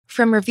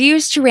From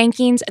reviews to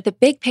rankings, The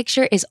Big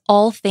Picture is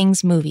all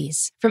things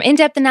movies. From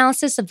in-depth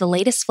analysis of the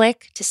latest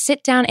flick to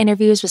sit-down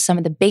interviews with some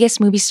of the biggest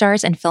movie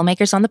stars and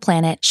filmmakers on the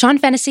planet, Sean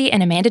Fennessy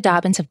and Amanda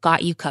Dobbins have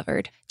got you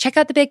covered. Check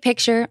out The Big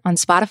Picture on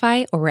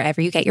Spotify or wherever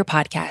you get your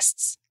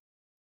podcasts.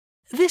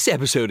 This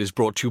episode is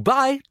brought to you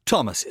by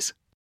Thomas's.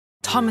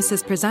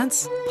 Thomas's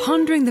presents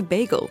Pondering the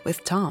Bagel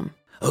with Tom.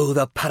 Oh,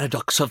 the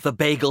paradox of the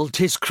bagel.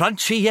 'Tis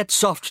crunchy yet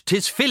soft,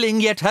 'tis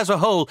filling yet has a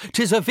hole.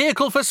 'Tis a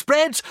vehicle for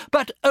spreads,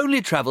 but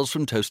only travels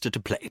from toaster to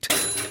plate.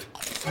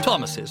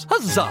 Thomas's,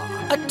 huzzah!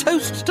 A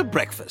toast to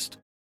breakfast.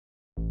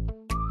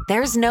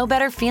 There's no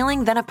better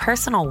feeling than a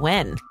personal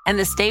win. And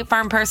the State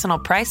Farm Personal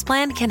Price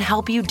Plan can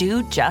help you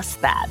do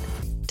just that.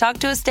 Talk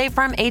to a State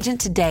Farm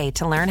agent today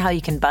to learn how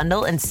you can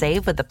bundle and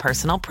save with the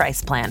Personal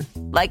Price Plan.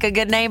 Like a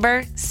good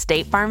neighbor,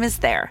 State Farm is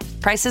there.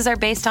 Prices are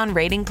based on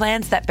rating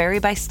plans that vary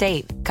by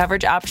state.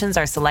 Coverage options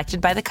are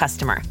selected by the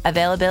customer.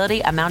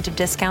 Availability, amount of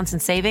discounts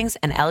and savings,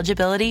 and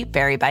eligibility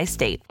vary by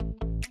state.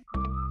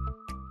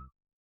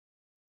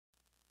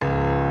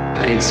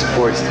 I need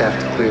support staff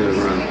to clear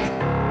the room.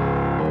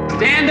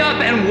 Stand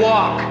up and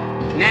walk.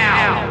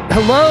 Now.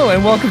 Hello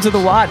and welcome to The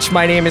Watch.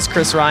 My name is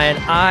Chris Ryan.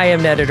 I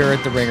am an editor at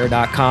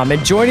TheRinger.com.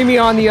 And joining me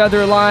on the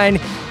other line,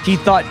 he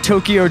thought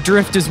Tokyo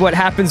Drift is what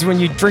happens when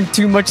you drink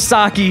too much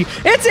sake.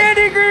 It's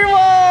Andy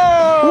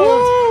Greenwald!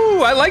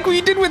 Woo! I like what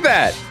you did with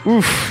that.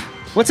 Oof.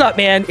 What's up,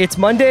 man? It's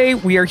Monday.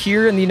 We are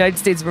here in the United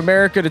States of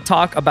America to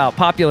talk about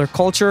popular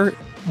culture,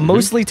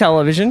 mostly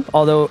television.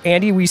 Although,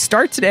 Andy, we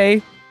start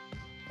today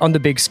on the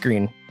big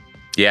screen.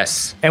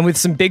 Yes. And with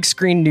some big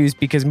screen news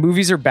because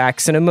movies are back,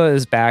 cinema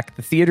is back,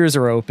 the theaters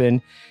are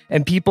open,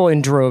 and people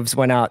in droves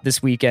went out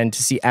this weekend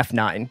to see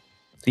F9.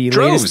 The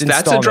Droves, latest that's a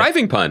installment.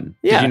 driving pun.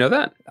 Yeah. Did you know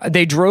that?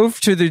 They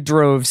drove to the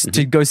droves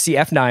to go see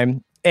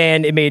F9,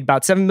 and it made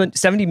about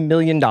 $70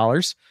 million,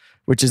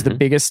 which is the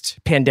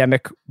biggest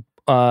pandemic,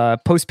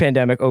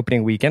 post-pandemic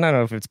opening weekend. I don't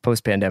know if it's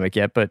post-pandemic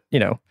yet, but, you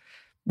know,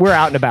 we're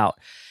out and about.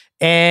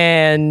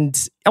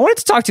 And I wanted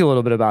to talk to you a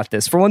little bit about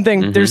this. For one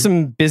thing, there's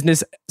some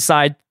business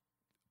side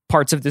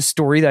parts of this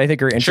story that I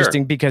think are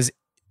interesting because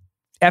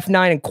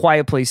F9 and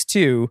Quiet Place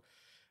 2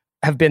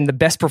 have been the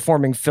best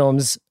performing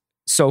films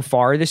so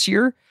far this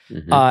year.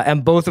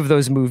 And both of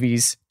those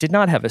movies did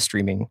not have a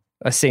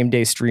same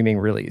day streaming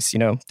release. You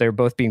know, they're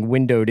both being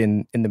windowed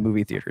in the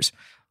movie theaters,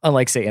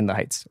 unlike say In the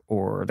Heights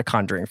or The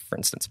Conjuring, for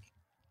instance.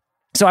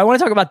 So I want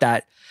to talk about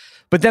that.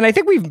 But then I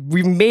think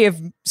we may have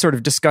sort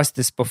of discussed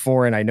this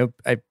before. And I know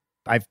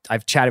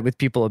I've chatted with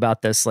people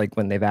about this, like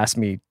when they've asked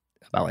me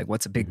about like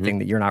what's a big thing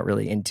that you're not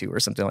really into or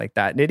something like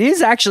that. And it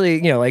is actually,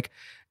 you know, like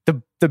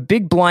the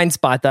big blind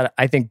spot that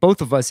I think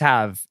both of us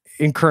have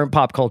in current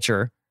pop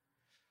culture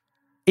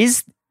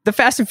is the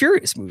Fast and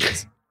Furious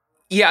movies.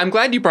 Yeah, I'm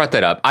glad you brought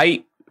that up.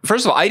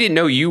 First of all, I didn't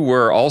know you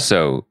were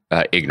also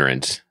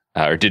ignorant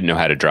or didn't know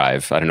how to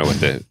drive. I don't know what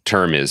the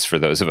term is for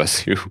those of us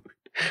who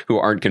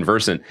aren't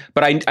conversant.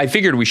 But I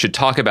figured we should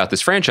talk about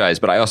this franchise,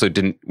 but I also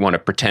didn't want to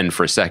pretend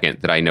for a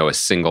second that I know a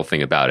single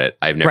thing about it.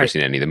 I've never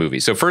seen any of the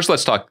movies. So first,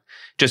 let's talk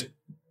just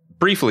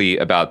briefly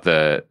about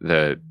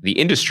the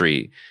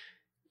industry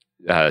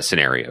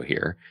scenario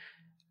here.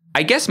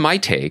 I guess my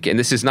take, and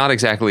this is not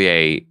exactly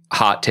a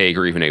hot take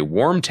or even a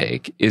warm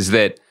take, is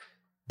that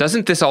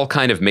doesn't this all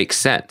kind of make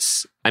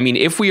sense? I mean,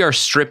 if we've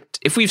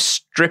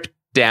stripped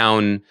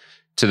down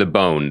to the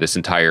bone this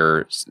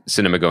entire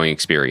cinema going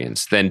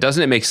experience, then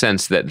doesn't it make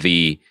sense that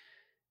the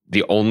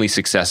only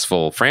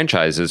successful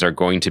franchises are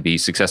going to be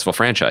successful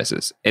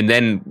franchises? And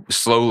then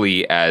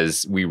slowly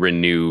as we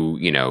renew,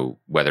 you know,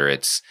 whether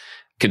it's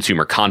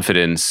consumer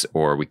confidence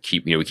or we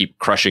keep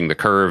crushing the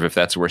curve, if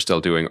that's what we're still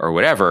doing or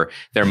whatever,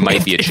 there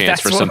might be a chance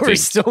for something. We're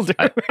still doing.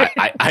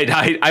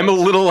 I'm a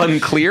little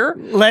unclear.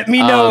 Let me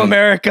know,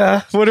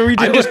 America. What are we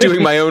doing? I'm just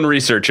doing my own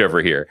research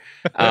over here.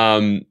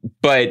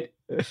 But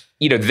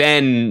you know,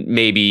 then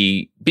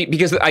maybe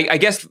because I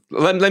guess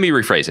let me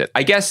rephrase it.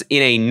 I guess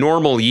in a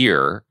normal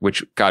year,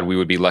 which God, we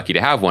would be lucky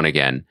to have one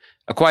again,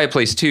 A Quiet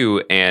Place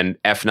 2 and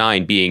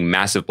F9 being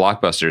massive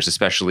blockbusters,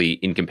 especially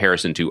in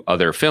comparison to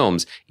other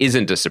films,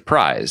 isn't a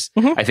surprise.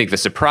 I think the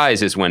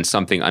surprise is when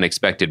something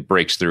unexpected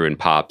breaks through and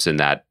pops and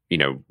that, you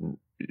know,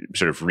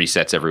 sort of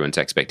resets everyone's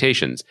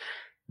expectations.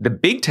 The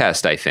big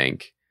test, I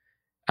think,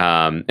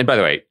 and by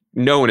the way,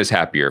 no one is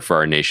happier for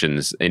our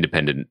nation's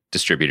independent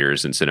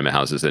distributors and cinema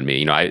houses than me.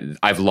 You know,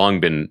 I've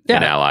long been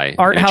an ally,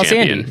 Art and a House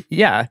champion. Andy.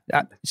 Yeah,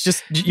 it's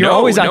just you're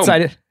always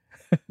outside it.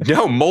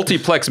 No,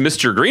 multiplex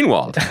Mr.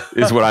 Greenwald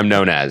is what I'm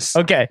known as.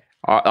 Okay.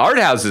 Art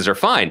houses are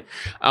fine.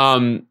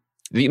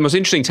 The most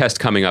interesting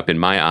test coming up in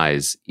my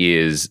eyes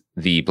is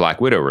the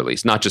Black Widow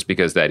release, not just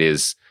because that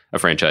is a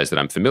franchise that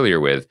I'm familiar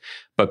with,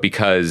 but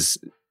because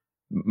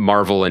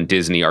Marvel and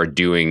Disney are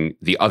doing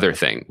the other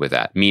thing with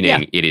that,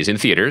 meaning it is in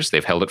theaters.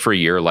 They've held it for a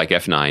year like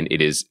F9.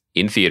 It is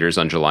in theaters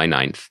on July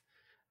 9th.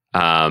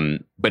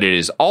 But it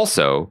is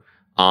also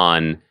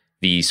on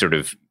the sort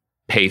of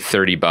pay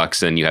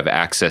 $30 and you have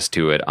access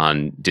to it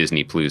on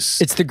Disney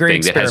Plus. It's the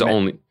great thing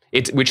experiment.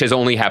 which has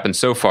only happened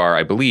so far,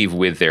 I believe,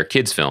 with their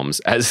kids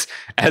films, as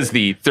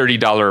the $30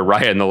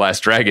 Raya and the Last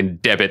Dragon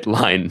debit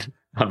line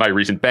on my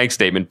recent bank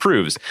statement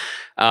proves.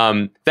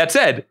 That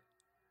said,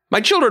 my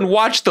children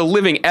watched the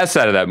living S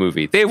out of that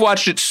movie. They've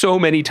watched it so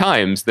many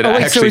times that I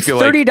actually feel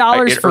like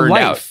 $30 for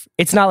life. Out.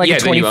 It's not like a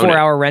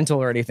 24-hour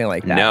rental or anything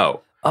like that.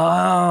 No.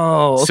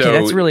 Oh, okay. So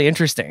that's really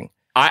interesting.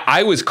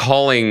 I was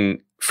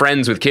calling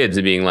friends with kids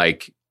and being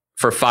like,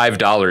 for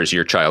 $5,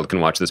 your child can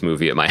watch this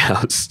movie at my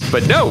house.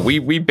 But no,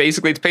 we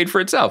basically, it's paid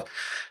for itself.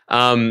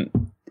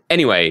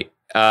 Anyway,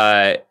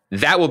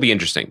 that will be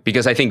interesting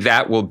because I think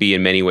that will be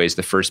in many ways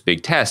the first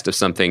big test of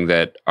something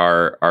that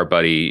our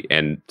buddy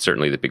and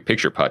certainly the Big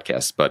Picture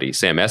podcast buddy,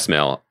 Sam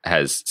Esmail,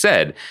 has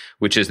said,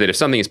 which is that if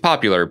something is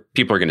popular,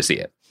 people are going to see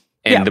it.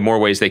 And the more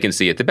ways they can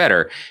see it, the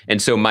better.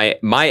 And so my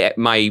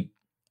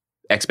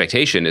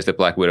expectation is that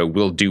Black Widow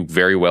will do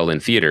very well in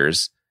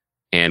theaters,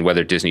 and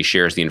whether Disney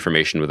shares the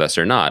information with us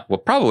or not, will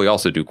probably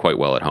also do quite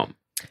well at home.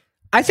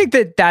 I think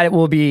that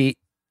will be.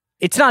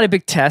 It's not a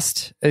big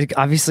test.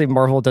 Obviously,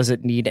 Marvel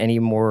doesn't need any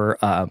more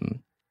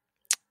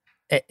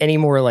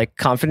like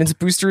confidence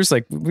boosters.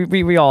 Like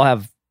we all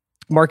have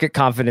market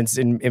confidence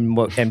in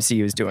what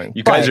MCU is doing.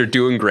 You guys are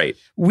doing great.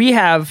 We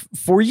have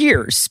for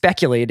years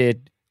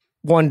speculated,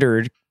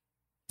 wondered,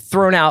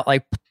 thrown out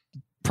like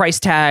price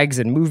tags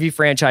and movie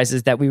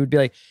franchises that we would be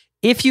like,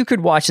 if you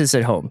could watch this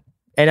at home.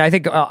 And I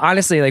think,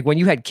 honestly, like when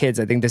you had kids,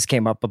 I think this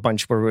came up a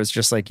bunch where it was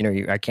just like,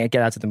 I can't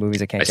get out to the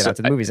movies. I can't get out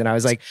to the movies. And I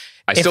was like,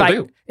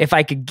 if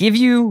I could give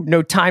you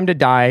No Time to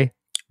Die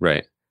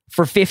right,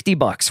 for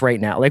 $50 right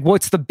now, like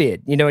what's the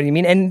bid? You know what I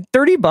mean? And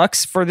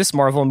 $30 for this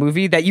Marvel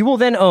movie that you will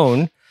then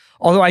own.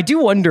 Although I do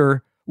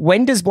wonder,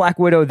 when does Black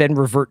Widow then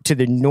revert to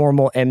the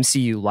normal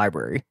MCU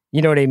library?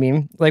 You know what I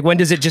mean? Like when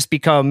does it just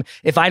become,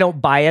 if I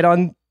don't buy it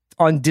on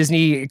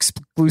Disney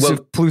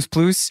exclusive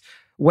plus,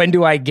 when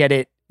do I get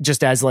it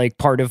just as like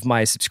part of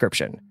my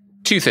subscription?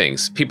 Two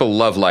things. People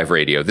love live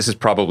radio. This is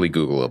probably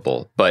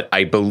Googleable, but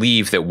I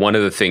believe that one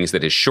of the things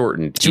that is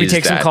shortened Should we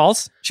take some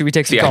calls?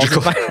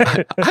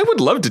 I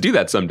would love to do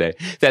that someday.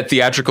 That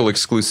theatrical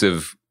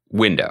exclusive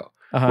window,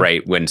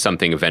 right? When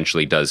something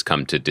eventually does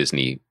come to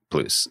Disney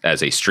Plus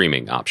as a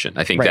streaming option.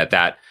 I think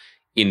that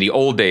in the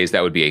old days,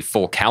 that would be a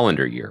full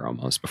calendar year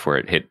almost before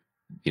it hit,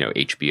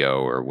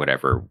 HBO or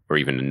whatever, or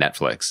even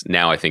Netflix.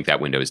 Now I think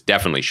that window is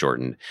definitely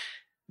shortened.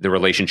 The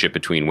relationship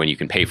between when you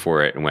can pay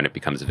for it and when it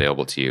becomes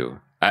available to you.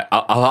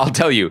 I'll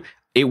tell you,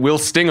 it will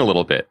sting a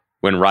little bit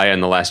when Raya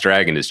and the Last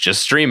Dragon is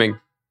just streaming.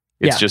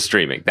 It's just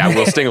streaming. That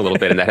will sting a little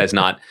bit, and that has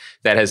not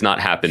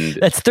happened.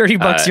 That's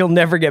 $30 you'll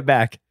never get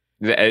back.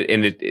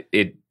 And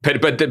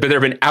but there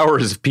have been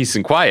hours of peace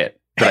and quiet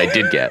that I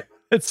did get.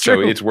 That's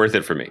true. So it's worth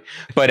it for me.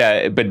 But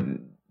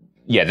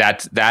yeah,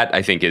 that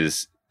I think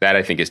is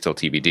still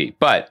TBD.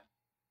 But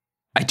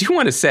I do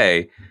want to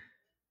say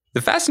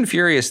the Fast and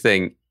Furious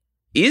thing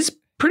is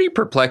pretty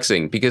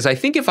perplexing, because I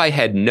think if I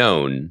had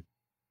known,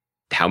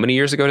 how many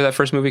years ago did that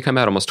first movie come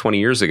out? Almost 20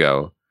 years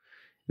ago.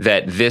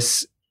 That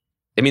was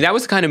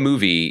the kind of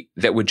movie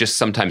that would just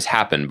sometimes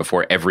happen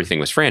before everything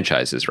was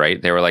franchises,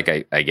 right? They were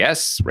like, I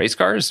guess, race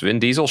cars, Vin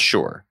Diesel,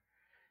 sure.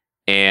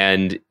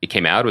 And it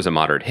came out, it was a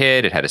moderate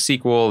hit, it had a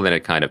sequel, then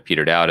it kind of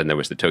petered out, and there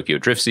was the Tokyo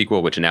Drift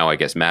sequel, which now I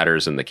guess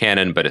matters in the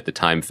canon, but at the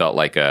time felt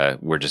like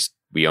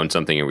we own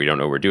something and we don't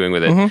know what we're doing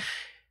with it. Mm-hmm.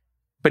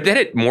 But then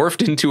it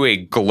morphed into a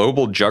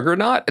global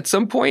juggernaut at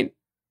some point.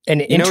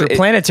 An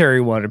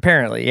interplanetary one,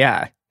 apparently,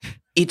 yeah.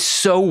 It's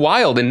so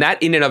wild, and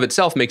that in and of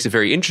itself makes it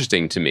very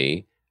interesting to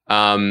me.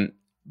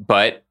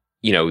 But,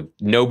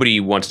 nobody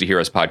wants to hear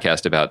us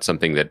podcast about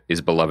something that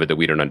is beloved that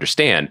we don't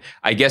understand.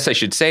 I guess I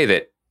should say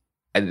that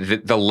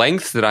the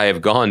length that I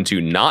have gone to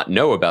not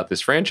know about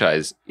this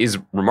franchise is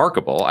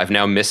remarkable. I've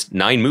now missed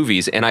 9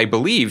 movies, and I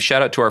believe,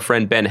 shout out to our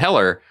friend Ben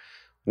Heller,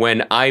 when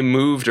they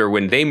moved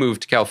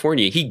to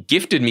California, he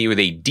gifted me with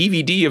a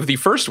DVD of the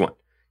first one.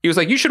 He was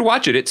like, you should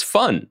watch it. It's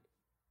fun.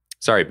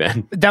 Sorry,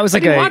 Ben. That was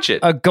like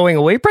a going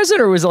away present,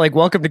 or was it like,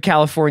 welcome to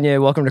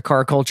California, welcome to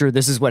car culture,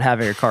 this is what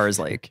having a car is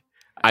like?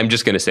 I'm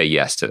just going to say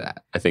yes to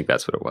that. I think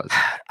that's what it was.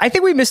 I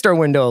think we missed our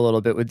window a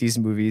little bit with these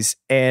movies,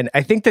 and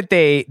I think that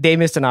they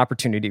missed an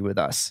opportunity with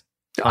us,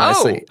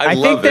 honestly. I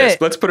love this.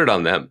 Let's put it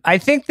on them. I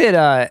think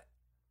that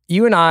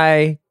you and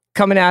I,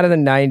 coming out of the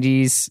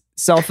 90s,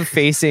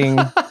 self-effacing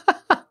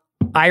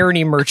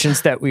irony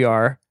merchants that we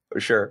are.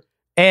 For sure.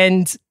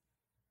 And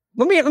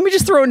let me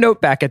just throw a note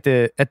back at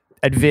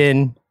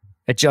Vin,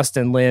 at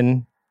Justin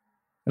Lin,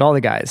 and all the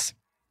guys.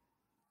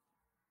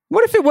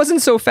 What if it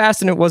wasn't so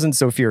fast and it wasn't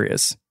so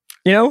furious?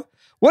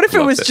 What if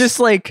it was just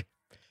like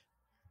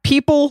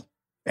people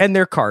and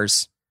their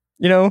cars,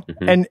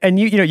 mm-hmm. and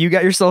you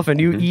got yourself a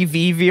new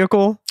EV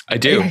vehicle. I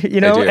do. I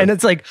do. And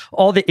it's like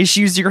all the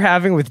issues you're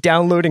having with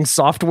downloading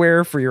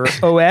software for your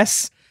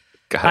OS.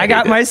 I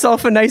got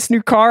myself a nice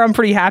new car I'm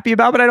pretty happy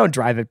about, but I don't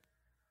drive it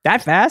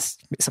that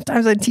fast.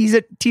 Sometimes I tease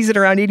it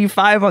around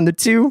 85 on the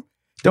 2.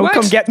 Don't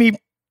come get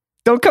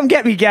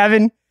me,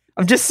 Gavin.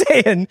 I'm just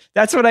saying,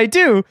 that's what I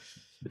do.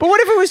 But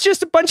what if it was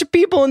just a bunch of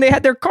people and they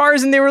had their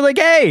cars and they were like,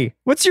 hey,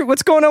 what's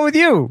going on with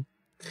you?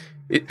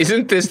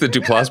 Isn't this the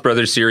Duplass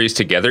Brothers series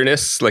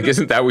Togetherness? Like,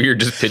 isn't that what you're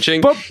just pitching?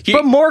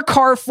 But more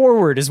car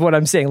forward is what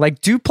I'm saying.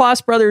 Like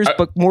Duplass Brothers,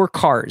 but more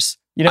cars.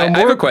 You know, I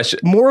have a question.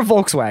 More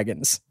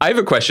Volkswagens. I have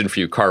a question for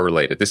you, car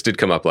related. This did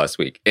come up last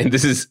week, and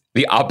this is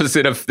the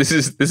opposite of this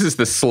is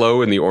the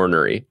slow and the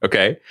ornery.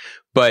 Okay,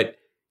 but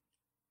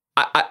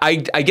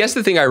I guess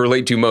the thing I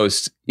relate to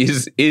most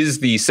is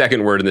the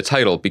second word in the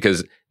title,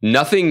 because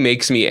nothing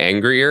makes me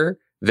angrier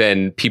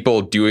than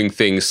people doing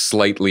things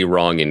slightly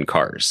wrong in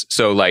cars.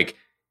 So like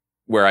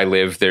where I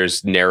live,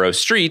 there's narrow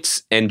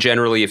streets, and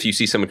generally if you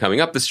see someone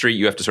coming up the street,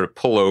 you have to sort of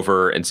pull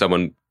over and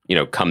someone,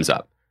 comes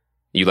up.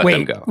 You let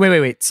them go.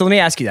 Wait. So let me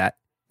ask you that.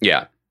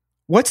 Yeah.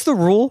 What's the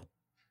rule?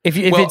 If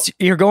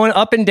you're going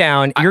up and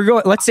down,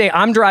 let's say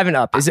I'm driving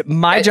up. Is it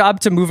my job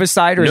to move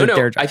aside, or is it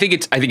their job? I think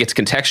it's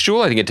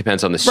contextual. I think it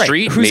depends on the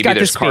street. Right. Maybe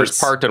there's cars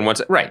parked on one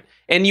side. Right.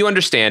 And you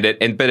understand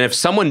it. But if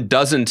someone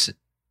doesn't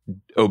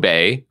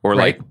obey or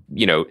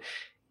and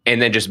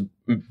then just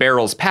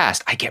barrels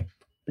past, I get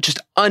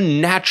just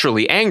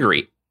unnaturally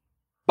angry.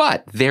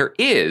 But there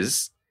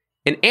is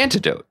an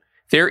antidote.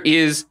 There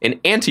is an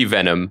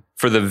anti-venom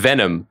for the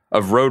venom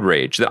of road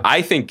rage that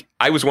I think,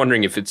 I was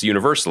wondering if it's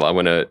universal. I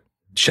want to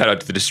shout out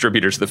to the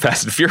distributors of the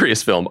Fast and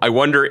Furious film. I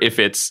wonder if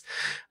it's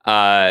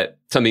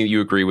something that you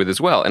agree with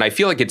as well. And I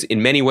feel like it's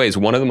in many ways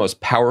one of the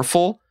most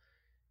powerful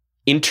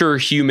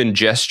interhuman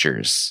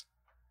gestures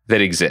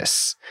that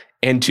exists.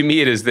 And to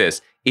me, it is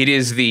this. It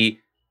is the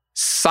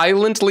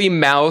silently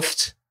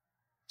mouthed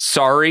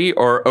sorry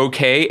or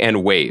okay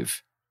and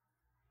wave.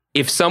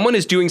 If someone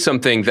is doing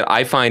something that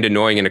I find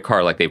annoying in a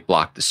car, like they've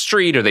blocked the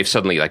street, or they've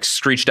suddenly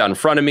screeched out in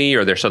front of me,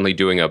 or they're suddenly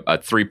doing a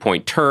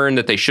 3-point turn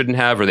that they shouldn't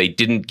have, or they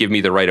didn't give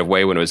me the right of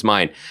way when it was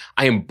mine,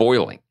 I am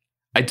boiling.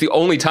 It's the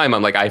only time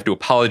I'm like, I have to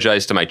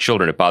apologize to my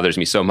children. It bothers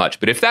me so much.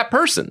 But if that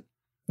person,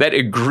 that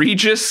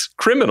egregious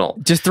criminal,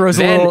 just throws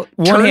a little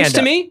one hand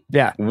to me,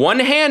 one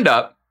hand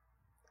up,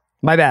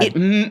 my bad,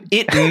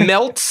 it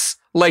melts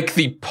like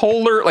the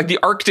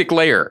Arctic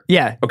layer.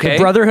 Yeah. Okay.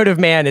 The Brotherhood of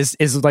Man is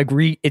like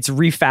it's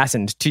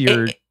refastened to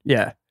your.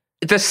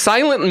 The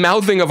silent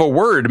mouthing of a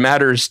word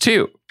matters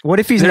too.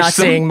 What if he's not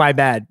saying my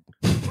bad?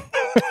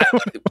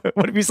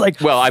 What if he's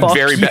like, well, I'm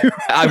very bad.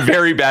 I'm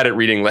very bad at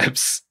reading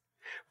lips,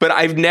 but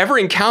I've never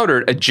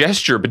encountered a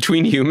gesture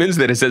between humans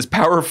that is as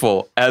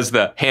powerful as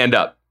the hand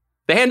up.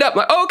 The hand up.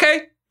 Like, oh,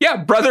 okay. Yeah,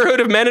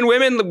 brotherhood of men and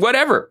women,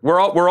 whatever.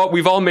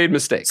 We've all made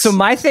mistakes. So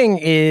my thing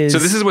is, so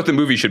this is what the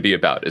movie should be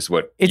about. Is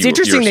what it's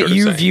interesting that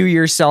you view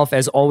yourself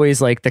as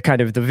always like the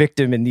kind of the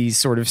victim in these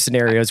sort of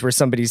scenarios where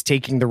somebody's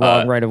taking the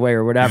wrong right away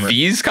or whatever.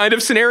 These kind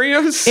of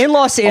scenarios in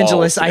Los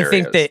Angeles, I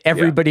think that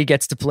everybody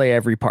gets to play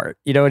every part.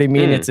 You know what I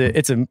mean? It's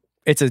a.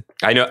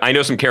 I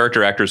know some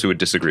character actors who would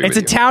disagree. It's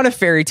a town of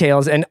fairy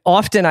tales, and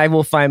often I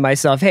will find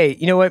myself, hey,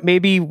 you know what?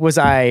 Maybe was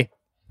I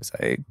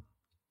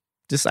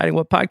deciding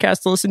what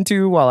podcast to listen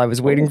to while I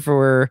was waiting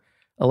for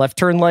a left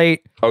turn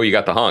light. Oh, you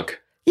got the honk.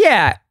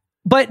 Yeah.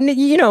 But,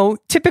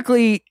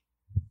 typically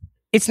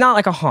it's not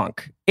like a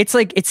honk. It's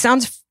like, it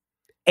sounds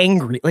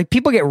angry. Like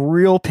people get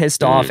real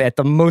pissed off at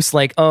the most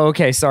like, oh,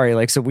 okay, sorry.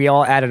 Like, so we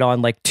all added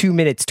on like 2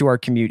 minutes to our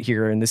commute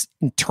here in this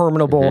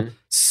interminable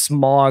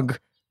smog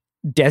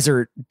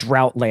desert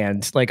drought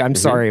land. Like, I'm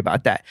sorry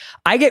about that.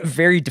 I get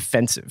very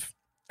defensive.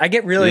 I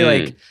get really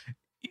like,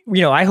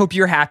 I hope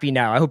you're happy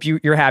now. I hope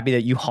you're happy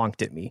that you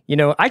honked at me.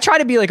 I try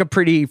to be like a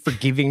pretty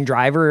forgiving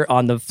driver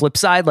on the flip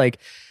side. Like,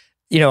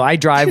 I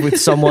drive with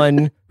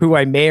someone who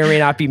I may or may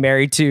not be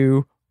married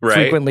to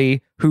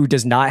frequently, who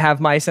does not have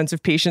my sense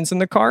of patience in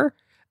the car.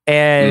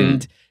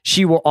 And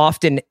she will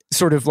often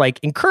sort of like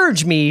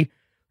encourage me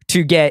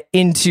to get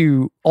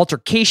into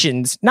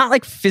altercations, not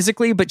like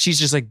physically, but she's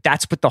just like,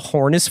 that's what the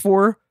horn is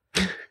for.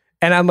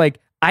 And I'm like,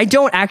 I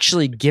don't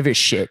actually give a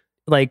shit.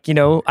 Like,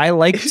 I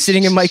like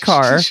sitting in my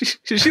car. Is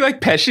she like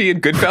Pesci and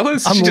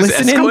Goodfellas? I'm just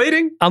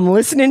escalating. I'm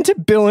listening to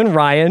Bill and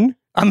Ryan.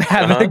 I'm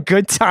having a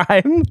good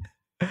time.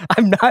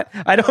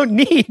 I don't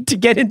need to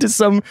get into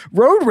some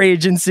road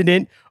rage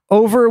incident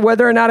over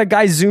whether or not a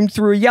guy zoomed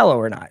through a yellow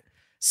or not.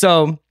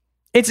 So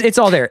it's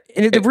all there.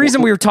 And the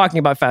reason we were talking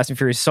about Fast and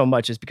Furious so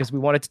much is because we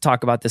wanted to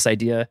talk about this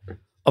idea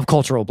of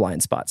cultural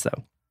blind spots,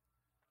 though.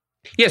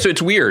 Yeah. So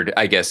it's weird,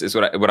 I guess, is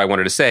what I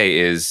wanted to say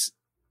is,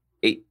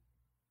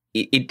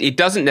 It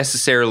doesn't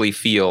necessarily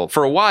feel,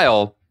 for a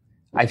while,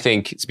 I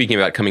think, speaking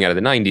about coming out of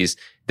the 90s,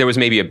 there was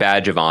maybe a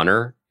badge of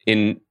honor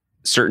in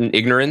certain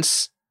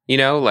ignorance,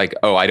 like,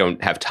 oh, I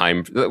don't have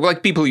time.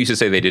 Like people used to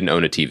say they didn't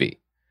own a TV.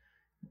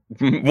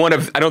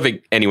 I don't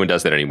think anyone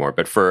does that anymore,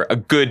 but for a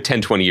good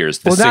 10, 20 years,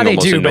 the single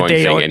most annoying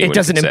thing anyone it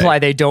doesn't imply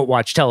they don't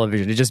watch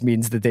television. It just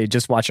means that they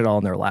just watch it all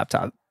on their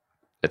laptop.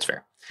 That's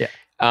fair. Yeah.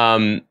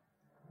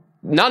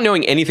 Not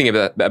knowing anything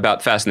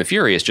about Fast and the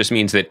Furious just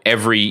means that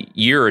every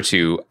year or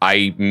two,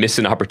 I miss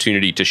an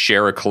opportunity to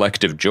share a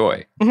collective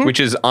joy,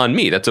 which is on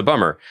me. That's a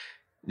bummer.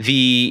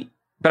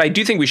 But I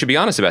do think we should be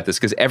honest about this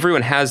because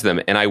everyone has them.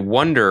 And I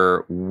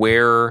wonder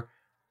where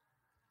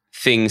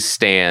things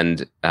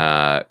stand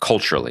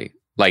culturally.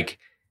 Like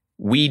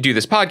we do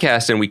this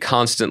podcast and we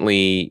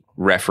constantly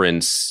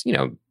reference,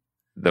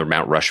 the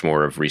Mount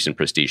Rushmore of recent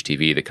prestige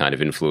TV that kind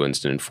of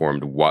influenced and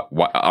informed what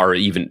our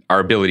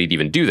ability to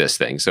even do this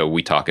thing. So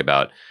we talk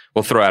about,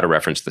 we'll throw out a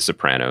reference to The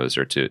Sopranos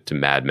or to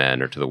Mad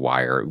Men or to The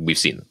Wire. We've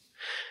seen them.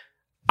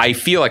 I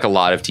feel like a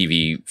lot of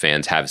TV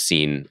fans have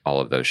seen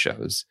all of those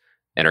shows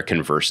and are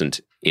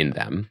conversant in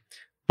them.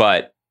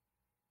 But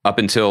up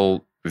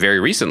until very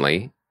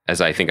recently,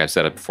 as I think I've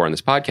said it before in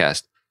this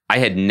podcast, I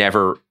didn't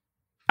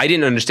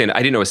understand. I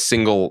didn't know a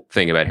single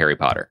thing about Harry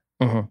Potter.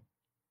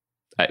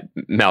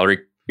 Mallory,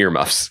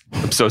 earmuffs.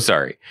 I'm so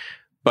sorry.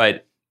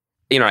 But,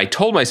 I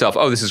told myself,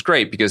 oh, this is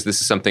great because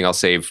this is something I'll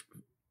save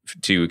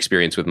to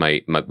experience with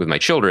my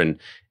children.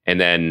 And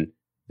then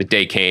the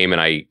day came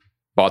and I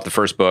bought the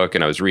first book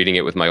and I was reading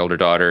it with my older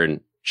daughter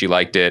and she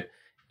liked it.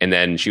 And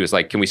then she was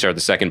like, can we start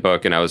the second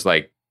book? And I was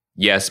like,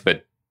 yes,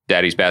 but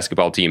Daddy's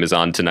basketball team is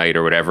on tonight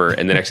or whatever.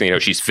 And the next thing you know,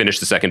 she's finished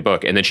the second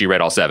book and then she read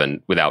all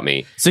 7 without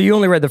me. So you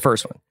only read the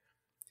first one?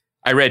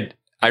 I read,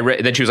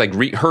 then she was like,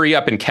 hurry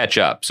up and catch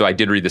up. So I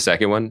did read the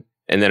second one.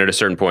 And then at a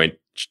certain point,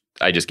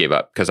 I just gave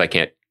up because I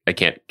can't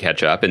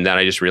catch up. And then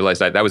I just realized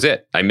that was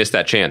it. I missed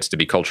that chance to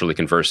be culturally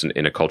conversant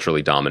in a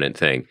culturally dominant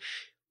thing.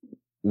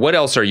 What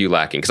else are you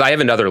lacking? Because I have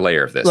another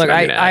layer of this. Look,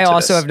 I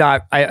also have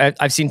not.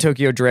 I've seen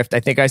Tokyo Drift. I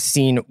think I've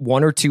seen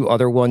 1 or 2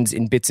 other ones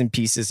in bits and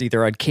pieces,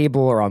 either on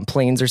cable or on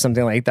planes or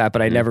something like that.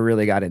 But I never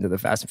really got into the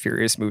Fast and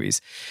Furious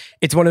movies.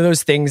 It's one of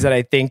those things that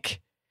I think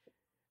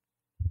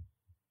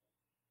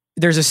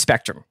there's a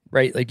spectrum,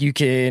 right? Like you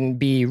can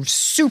be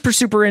super,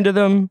 super into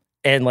them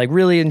and like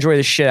really enjoy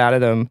the shit out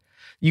of them.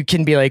 You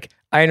can be like,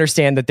 I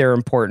understand that they're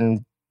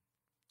important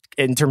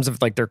in terms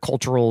of like their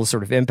cultural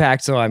sort of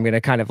impact. So I'm going to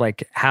kind of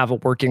like have a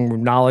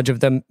working knowledge of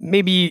them.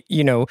 Maybe,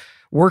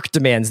 work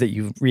demands that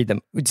you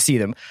see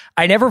them.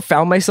 I never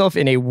found myself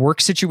in a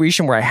work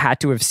situation where I had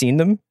to have seen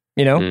them,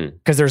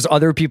 because there's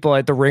other people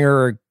at the Ringer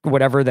or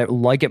whatever that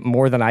like it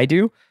more than I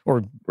do,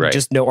 or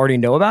just already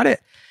know about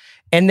it.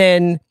 And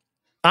then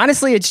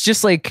honestly, it's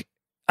just like,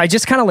 I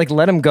just kind of like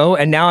let them go.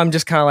 And now I'm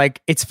just kind of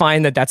like, it's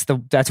fine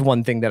that's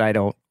one thing that I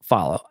don't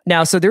follow.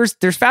 Now, so there's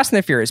Fast and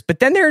the Furious, but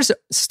then there's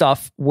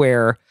stuff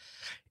where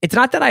it's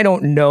not that I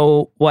don't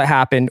know what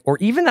happened or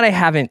even that I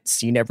haven't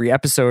seen every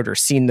episode or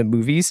seen the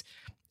movies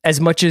as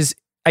much as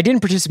I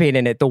didn't participate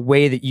in it the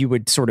way that you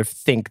would sort of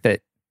think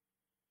that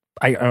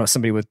I don't know,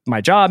 somebody with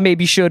my job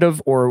maybe should have,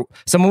 or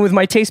someone with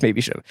my taste maybe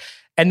should have.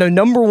 And the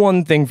number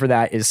one thing for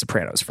that is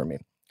Sopranos for me.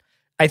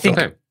 I think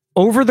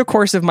over the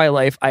course of my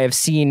life, I have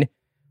seen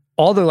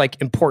all the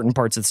like important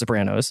parts of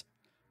Sopranos.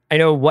 I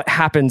know what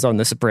happens on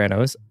The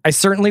Sopranos. I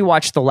certainly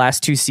watched the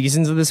last 2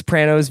 seasons of The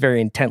Sopranos very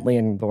intently,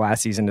 and the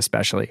last season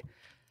especially.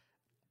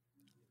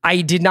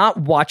 I did not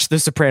watch The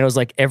Sopranos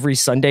like every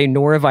Sunday,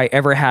 nor have I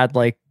ever had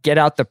like get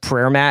out the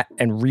prayer mat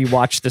and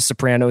rewatch The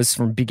Sopranos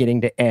from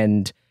beginning to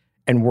end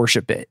and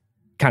worship it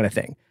kind of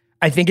thing.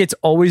 I think it's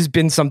always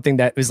been something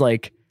that was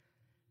like,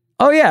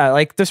 oh yeah,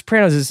 like The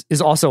Sopranos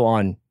is also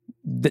on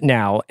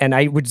now, and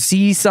I would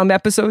see some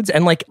episodes,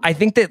 and like I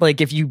think that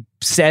like if you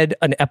said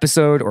an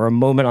episode or a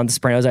moment on The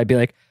Sopranos, I'd be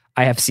like,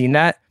 I have seen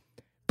that.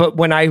 But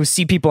when I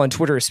see people on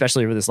Twitter,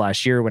 especially over this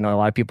last year, when a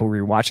lot of people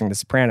were watching The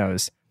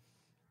Sopranos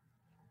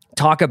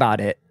talk about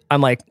it,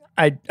 I'm like,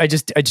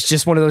 it's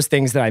just one of those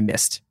things that I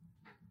missed.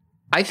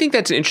 I think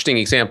that's an interesting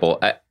example.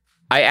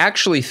 I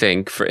actually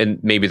think,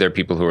 and maybe there are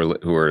people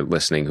who are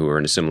listening who are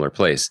in a similar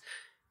place.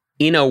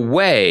 In a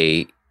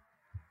way,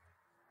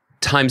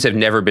 times have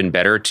never been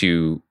better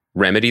to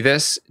remedy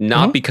this,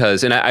 not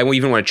because, and I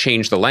even want to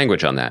change the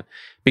language on that,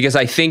 because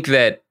I think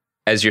that,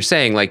 as you're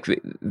saying, like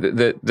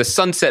the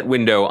sunset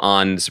window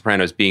on The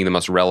Sopranos being the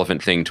most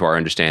relevant thing to our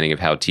understanding of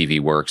how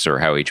TV works or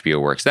how HBO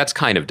works, that's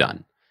kind of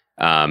done.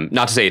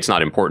 Not to say it's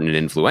not important and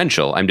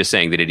influential. I'm just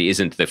saying that it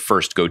isn't the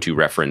first go-to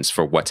reference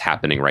for what's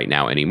happening right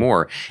now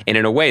anymore. And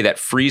in a way that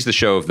frees the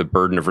show of the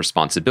burden of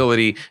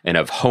responsibility and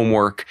of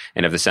homework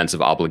and of the sense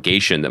of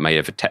obligation that might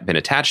have been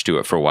attached to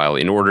it for a while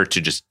in order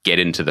to just get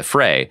into the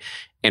fray.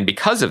 And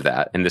because of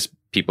that, and this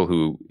people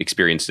who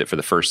experienced it for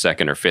the first,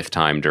 second, or fifth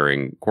time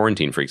during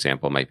quarantine, for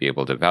example, might be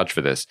able to vouch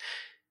for this,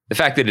 the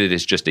fact that it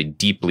is just a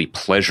deeply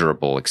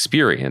pleasurable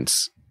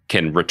experience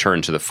can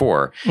return to the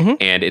fore.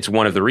 And it's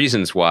one of the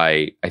reasons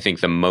why I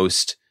think the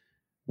most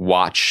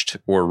watched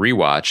or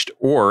rewatched,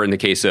 or in the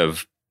case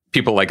of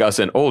people like us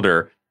and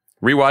older,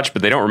 rewatched,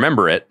 but they don't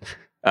remember it,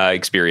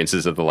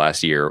 experiences of the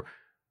last year,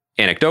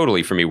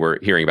 anecdotally for me, were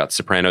hearing about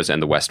Sopranos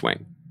and The West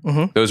Wing.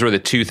 Those were the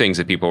 2 things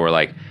that people were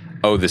like,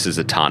 oh, this is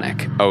a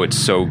tonic. Oh, it's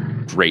so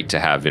great to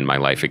have in my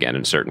life again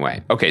in a certain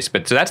way. Okay, so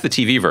that's the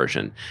TV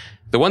version.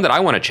 The one that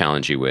I want to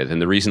challenge you with,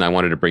 and the reason I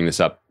wanted to bring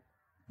this up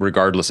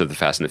regardless of the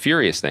Fast and the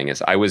Furious thing,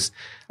 is I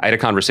had a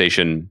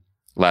conversation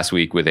last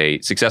week with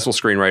a successful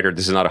screenwriter.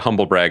 This is not a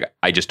humble brag.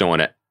 I just don't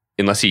want to,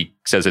 unless he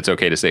says it's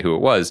okay to say who it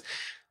was.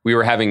 We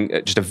were having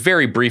just a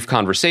very brief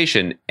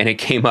conversation, and it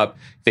came up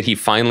that he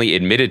finally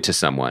admitted to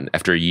someone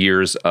after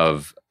years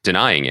of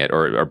denying it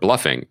or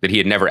bluffing that he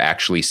had never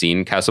actually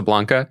seen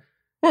Casablanca.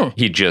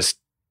 He just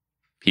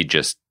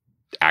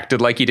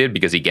acted like he did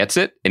because he gets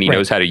it and he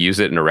knows how to use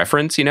it in a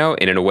reference, and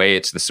in a way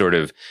it's the sort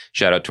of,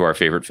 shout out to our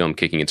favorite film,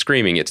 Kicking and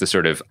Screaming, it's the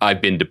sort of, I've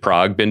been to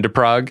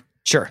Prague.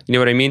 Sure. You know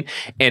what I mean?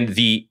 And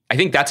I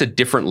think that's a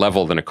different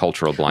level than a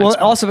cultural blind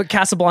spot. Also,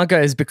 Casablanca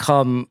has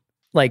become,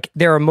 like,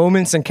 there are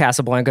moments in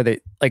Casablanca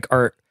that like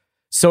are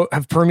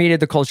have permeated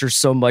the culture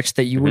so much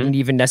that you wouldn't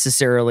even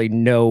necessarily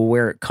know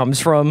where it comes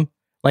from.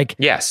 Like,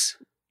 yes,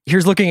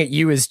 here's looking at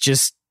you as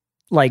just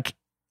like,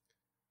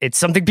 it's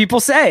something people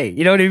say.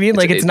 You know what I mean?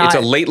 Like, it's not.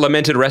 It's a late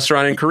lamented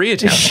restaurant in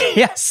Koreatown.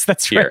 Yes,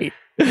 that's here.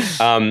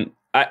 right.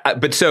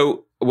 But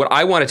so what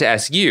I wanted to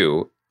ask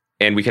you,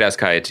 and we could ask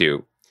Kaya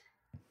too,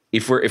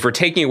 if we're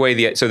taking away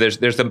there's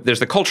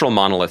the cultural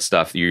monolith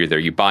stuff.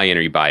 You buy in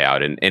or you buy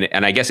out,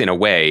 and I guess in a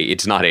way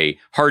it's not a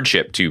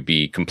hardship to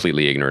be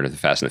completely ignorant of the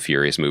Fast and the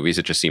Furious movies.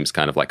 It just seems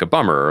kind of like a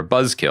bummer or a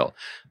buzzkill.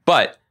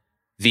 But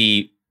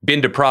the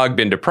been to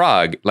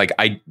Prague, like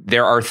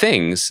there are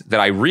things that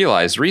I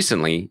realized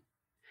recently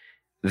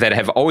that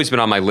have always been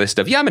on my list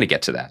of, I'm going to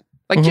get to that.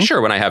 Like,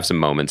 sure, when I have some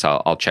moments,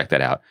 I'll check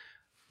that out.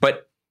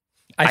 But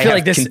I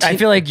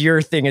feel like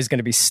your thing is going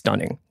to be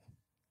stunning.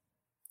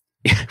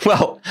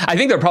 Well, I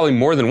think there are probably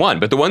more than one,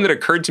 but the one that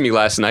occurred to me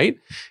last night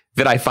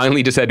that I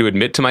finally just had to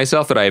admit to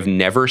myself that I have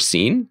never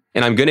seen,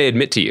 and I'm going to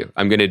admit to you.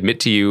 I'm going to admit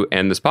to you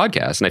and this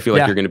podcast, and I feel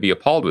like you're going to be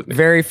appalled with me.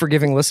 Very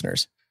forgiving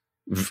listeners.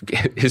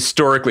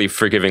 Historically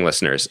forgiving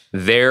listeners.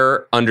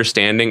 Their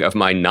understanding of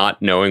my not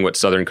knowing what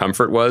Southern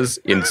Comfort was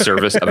in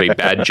service of a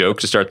bad joke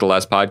to start the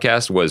last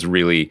podcast was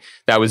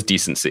that was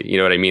decency. You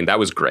know what I mean? That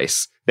was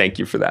grace. Thank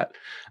you for that.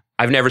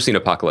 I've never seen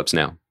Apocalypse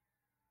Now.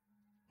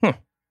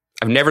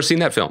 I've never seen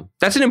that film.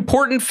 That's an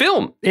important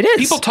film. It is.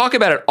 People talk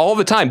about it all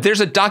the time. There's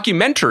a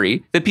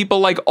documentary that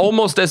people like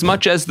almost as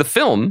much as the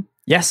film.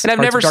 Yes. And I've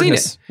never seen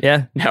it.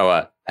 Yeah.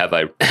 Now, have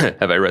I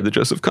read the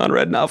Joseph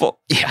Conrad novel?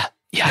 Yeah,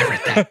 I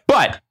read that.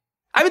 But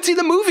I haven't seen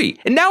the movie.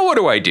 And now what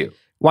do I do?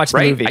 Watch the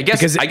movie. I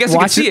guess I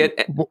can see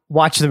it.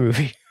 Watch the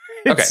movie.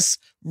 It's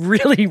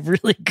really,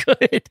 really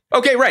good.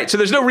 Okay, right. So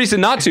there's no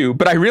reason not to,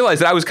 but I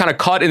realized that I was kind of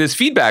caught in this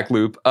feedback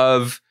loop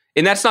of,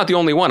 and that's not the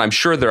only one. I'm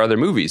sure there are other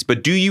movies,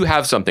 but do you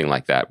have something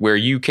like that where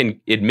you can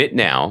admit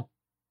now,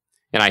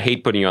 and I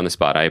hate putting you on the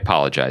spot, I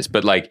apologize,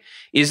 but like,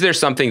 is there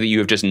something that you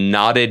have just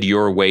nodded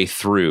your way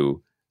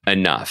through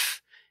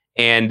enough?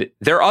 And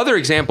there are other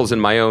examples in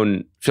my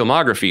own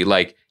filmography.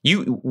 Like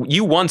you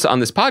once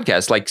on this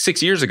podcast, like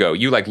 6 years ago,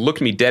 you like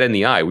looked me dead in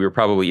the eye. We were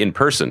probably in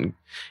person,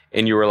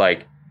 and you were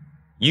like,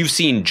 "You've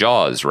seen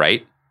Jaws,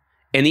 right?"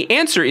 And the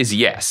answer is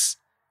yes.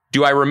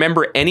 Do I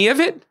remember any of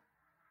it?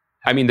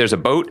 I mean, there's a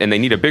boat and they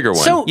need a bigger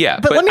one. So, yeah,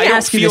 but let me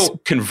ask you this.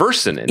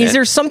 Conversant in it. Is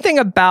there something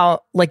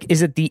about, like,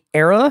 is it the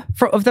era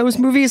of those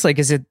movies? Like,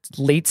 is it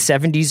late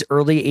 70s,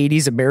 early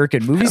 80s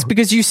American movies?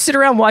 Because you sit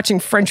around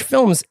watching French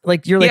films,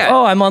 like, you're like,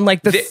 oh, I'm on,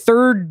 like, the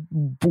third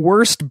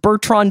worst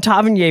Bertrand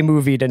Tavernier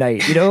movie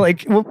tonight. You know,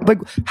 like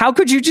how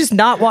could you just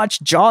not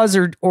watch Jaws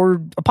or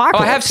Apocalypse?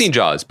 Oh, I have seen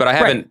Jaws, but I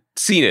haven't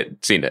seen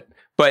it.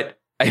 But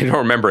I don't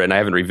remember it and I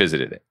haven't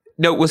revisited it.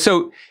 No, well,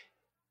 so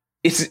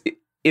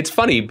it's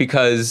funny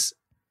because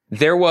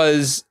there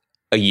was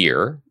a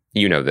year,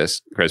 you know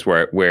this, Chris,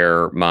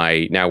 where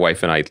my now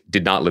wife and I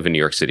did not live in New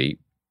York City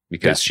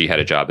because she had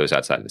a job that was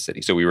outside of the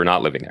city. So we were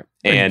not living there.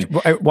 And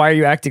why are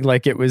you acting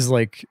like it was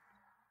like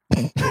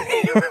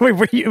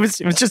it was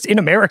just in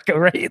America,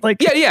 right?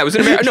 Like yeah, it was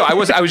in America. No, I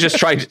was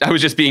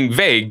just being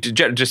vague,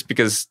 just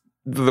because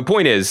the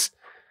point is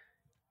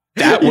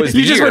that was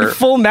you just went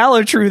full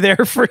Malotru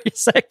there for a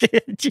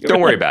second.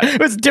 Don't worry about it.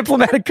 It was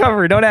diplomatic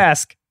cover. Don't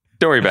ask.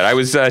 Don't worry about it. I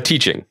was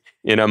teaching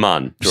in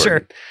Amman,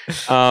 Jordan.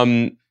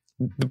 Sure.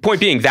 The point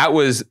being, that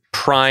was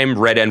prime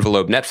red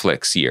envelope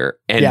Netflix year.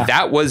 And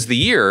that was the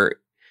year,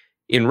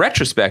 in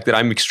retrospect, that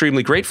I'm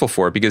extremely grateful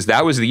for, because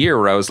that was the year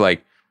where I was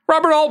like,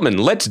 Robert Altman,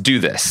 let's do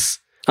this.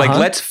 Like,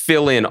 let's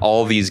fill in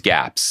all these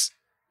gaps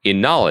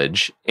in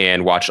knowledge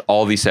and watch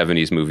all these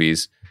 70s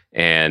movies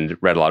and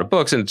read a lot of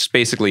books and just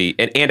basically,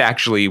 and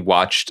actually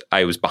watched,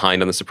 I was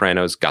behind on The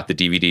Sopranos, got the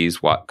DVDs,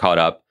 caught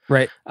up.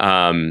 Right. So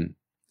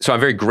I'm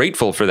very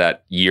grateful for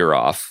that year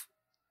off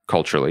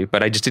culturally,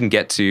 but I just didn't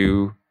get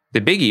to the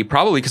biggie,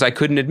 probably because I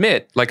couldn't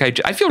admit, like,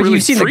 I feel really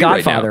you've seen The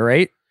Godfather, right?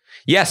 Right?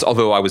 Yes,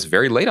 although I was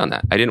very late on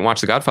that. I didn't watch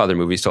the Godfather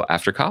movies till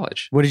after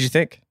college. What did you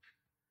think?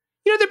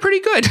 You know, they're pretty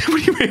good.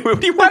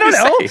 What do you want I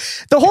don't know.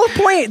 say? The whole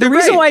point, the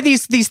reason great. why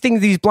these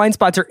things, these blind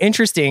spots are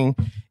interesting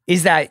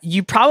is that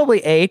you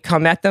probably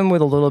come at them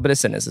with a little bit of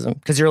cynicism,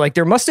 because you're like,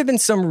 there must have been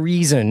some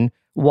reason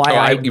why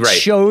I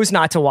chose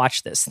not to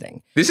watch this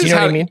thing. This is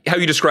how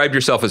you described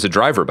yourself as a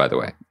driver, by the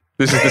way.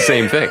 This is the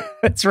same thing.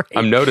 That's right.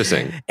 I'm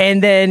noticing.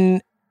 And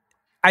then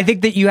I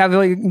think that you have,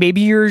 like,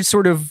 maybe you're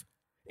sort of,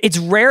 it's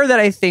rare that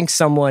I think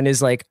someone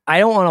is like, I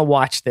don't want to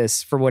watch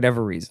this for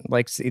whatever reason.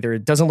 Like, either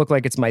it doesn't look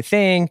like it's my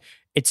thing,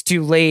 it's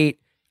too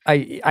late,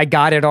 I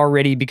got it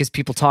already because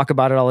people talk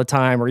about it all the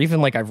time, or even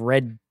like I've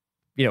read,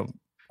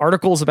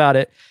 articles about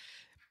it.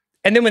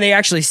 And then when they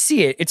actually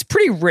see it, it's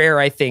pretty rare,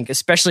 I think,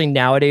 especially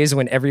nowadays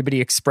when everybody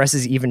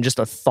expresses even just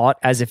a thought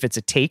as if it's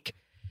a take.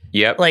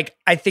 Yep. Like,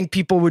 I think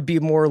people would be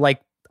more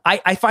like,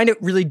 I find it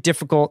really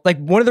difficult. Like,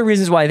 one of the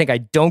reasons why I think I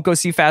don't go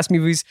see fast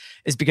movies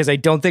is because I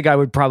don't think I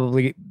would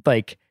probably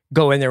like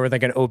go in there with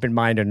like an open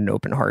mind and an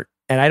open heart.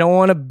 And I don't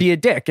want to be a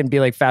dick and be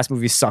like, fast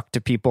movies suck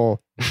to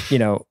people,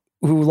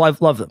 who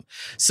love them.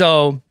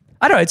 So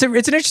I don't know.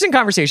 It's an interesting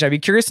conversation. I'd be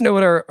curious to know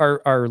what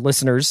our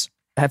listeners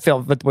have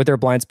felt what their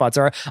blind spots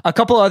are. A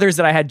couple others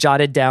that I had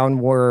jotted down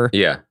were,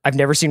 I've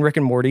never seen Rick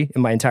and Morty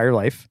in my entire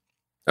life.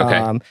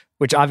 Okay.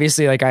 Which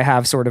obviously, like, I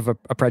have sort of a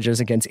prejudice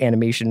against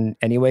animation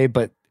anyway,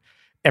 but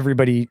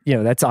everybody,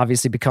 that's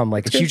obviously become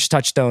like a huge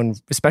touchstone,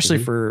 especially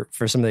for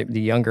some of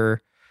the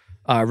younger,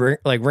 like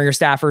Ringer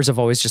staffers have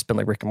always just been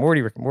like Rick and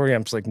Morty.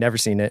 I'm just like never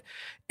seen it.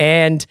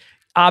 And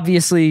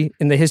obviously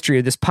in the history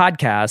of this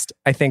podcast,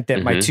 I think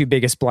that my two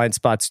biggest blind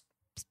spots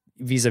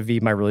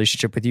vis-a-vis my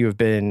relationship with you have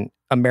been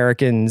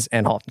Americans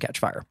and *Halt and Catch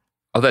Fire*.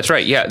 Oh, that's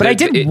right. Yeah. But I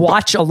did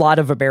watch a lot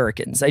of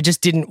Americans. I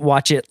just didn't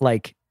watch it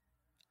like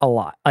a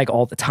lot, like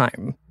all the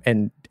time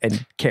and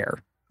care.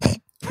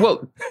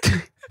 Well,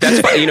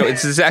 that's fine.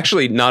 It's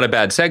actually not a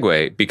bad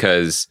segue,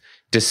 because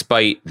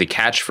despite the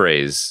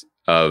catchphrase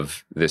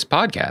of this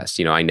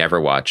podcast, I never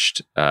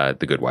watched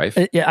The Good Wife.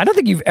 I don't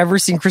think you've ever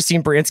seen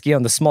Christine Baranski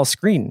on the small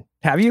screen,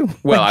 have you?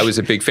 Well, I was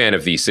a big fan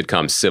of the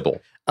sitcom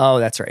Sybil. Oh,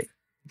 that's right.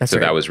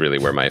 That was really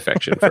where my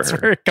affection for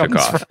her took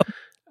off.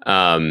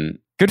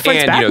 Good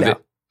Fight's back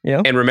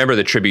now. And remember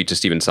the tribute to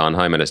Stephen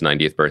Sondheim on his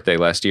 90th birthday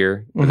last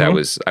year?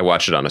 I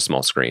watched it on a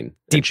small screen.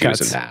 Deep she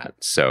was in that.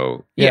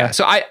 So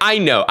So I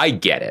know, I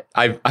get it.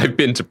 I've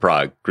been to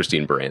Prague,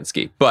 Christine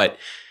Baranski, but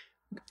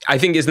I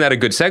think, isn't that a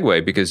good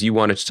segue? Because you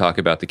wanted to talk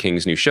about the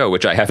King's new show,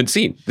 which I haven't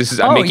seen.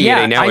 I'm making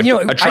it now a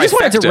trifecta. I just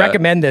wanted to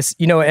recommend this,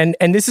 and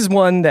this is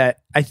one that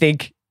I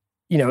think,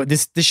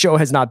 this show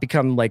has not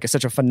become like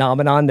such a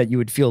phenomenon that you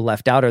would feel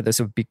left out or this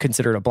would be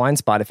considered a blind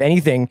spot. If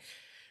anything,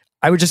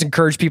 I would just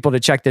encourage people to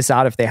check this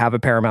out if they have a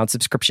Paramount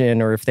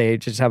subscription or if they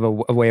just have a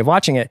way of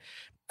watching it.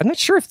 I'm not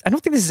sure I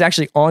don't think this is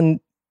actually on.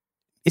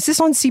 Is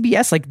this on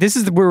CBS? Like, this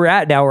is where we're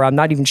at now, where I'm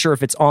not even sure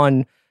if it's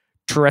on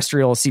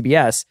terrestrial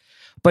CBS.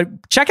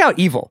 But check out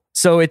Evil.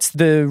 So it's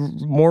the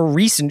more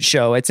recent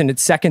show. It's in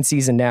its second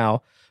season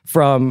now,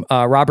 from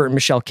Robert and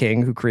Michelle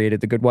King, who created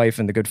The Good Wife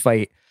and The Good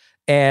Fight.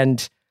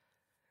 And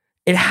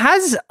it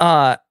has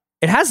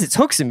its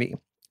hooks in me,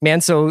 man.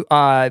 So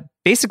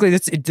basically,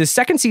 the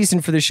second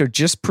season for this show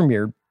just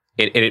premiered.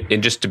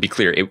 And just to be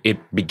clear, it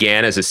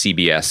began as a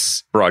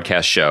CBS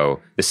broadcast show.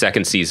 The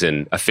second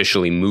season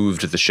officially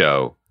moved the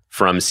show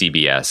from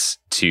CBS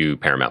to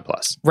Paramount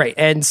Plus. Right.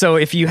 And so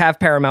if you have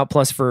Paramount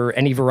Plus for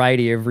any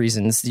variety of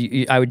reasons,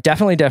 I would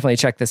definitely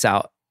check this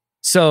out.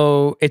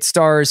 So it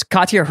stars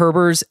Katja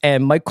Herbers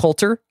and Mike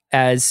Coulter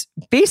as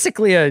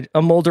basically a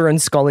Mulder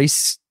and Scully,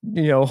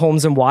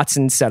 Holmes and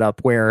Watson setup,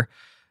 where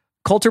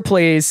Coulter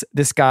plays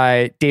this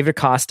guy, David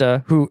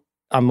Costa, who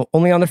I'm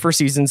only on the first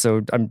season,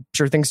 so I'm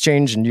sure things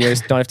change and you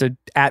guys don't have to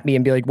at me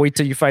and be like, wait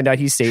till you find out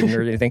he's Satan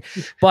or anything.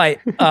 But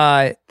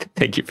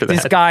thank you for that.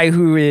 This guy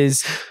who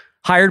is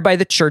hired by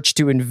the church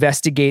to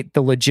investigate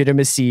the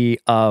legitimacy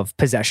of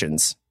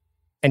possessions.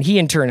 And he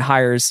in turn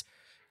hires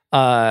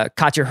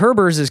Katja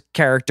Herbers'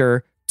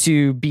 character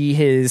to be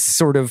his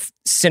sort of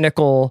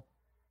cynical,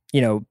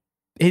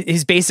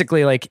 his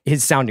basically like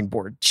his sounding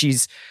board.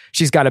 She's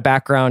got a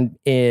background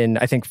in,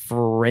 I think,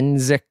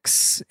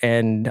 forensics,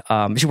 and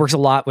she works a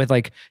lot with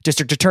like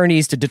district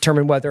attorneys to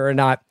determine whether or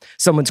not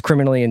someone's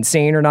criminally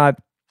insane or not.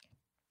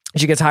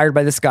 She gets hired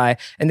by this guy,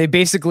 and they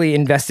basically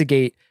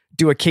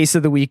do a case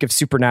of the week of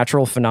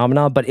supernatural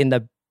phenomena, but in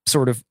the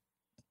sort of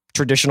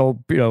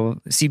traditional,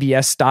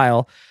 CBS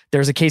style.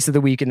 There's a case of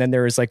the week, and then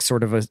there is like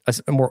sort of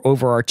a more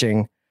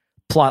overarching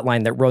plot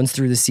line that runs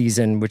through the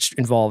season, which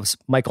involves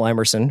Michael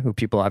Emerson, who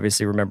people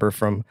obviously remember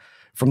from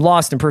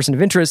Lost and Person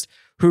of Interest,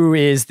 who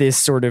is this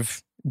sort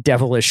of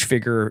devilish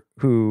figure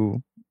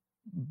who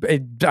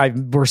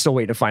we're still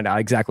waiting to find out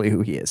exactly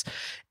who he is.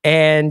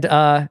 And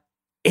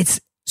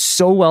it's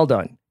so well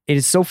done. It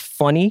is so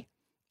funny.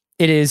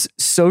 It is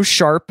so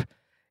sharp.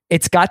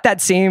 It's got that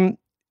same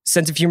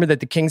sense of humor that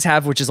the Kings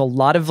have, which is a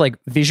lot of like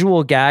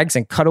visual gags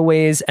and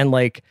cutaways and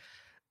like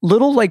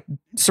little like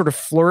sort of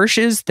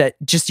flourishes that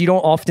just you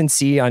don't often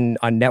see on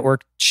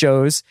network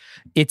shows.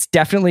 It's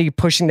definitely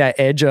pushing that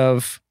edge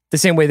of the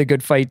same way The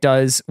Good Fight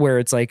does, where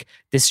it's like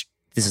this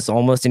is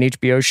almost an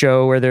HBO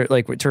show where they're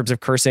like, in terms of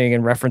cursing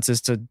and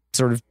references to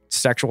sort of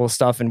sexual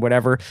stuff and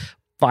whatever,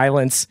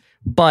 violence,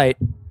 but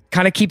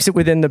kind of keeps it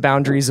within the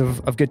boundaries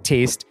of good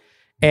taste.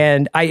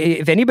 And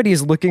if anybody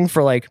is looking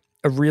for like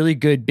a really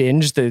good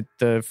binge,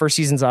 the first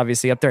season's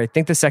obviously up there. I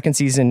think the second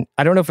season,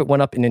 I don't know if it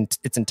went up in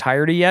its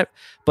entirety yet,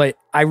 but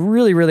I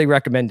really, really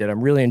recommend it.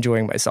 I'm really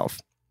enjoying myself.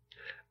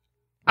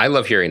 I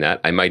love hearing that.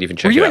 I might even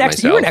check it out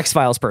myself. You're an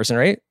X-Files person,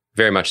 right?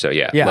 Very much so,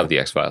 yeah. Love the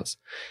X-Files.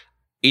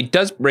 It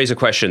does raise a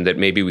question that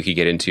maybe we could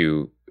get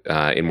into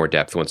in more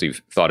depth once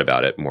we've thought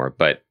about it more.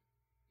 But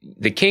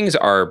the Kings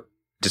are,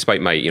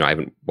 despite my, I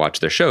haven't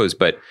watched their shows,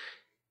 but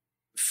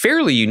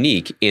fairly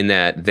unique in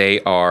that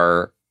they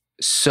are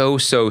so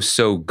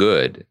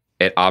good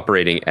at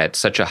operating at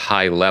such a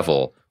high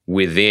level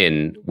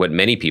within what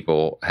many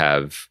people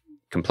have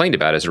complained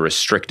about as a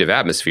restrictive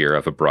atmosphere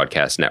of a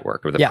broadcast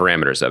network, or the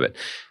parameters of it,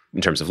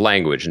 in terms of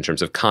language, in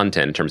terms of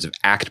content, in terms of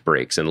act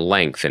breaks and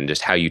length, and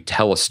just how you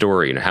tell a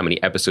story and how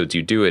many episodes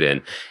you do it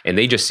in. And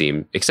they just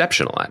seem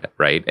exceptional at it,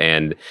 right?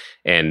 And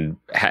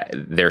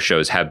their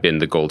shows have been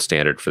the gold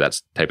standard for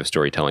that type of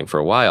storytelling for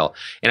a while.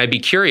 And I'd be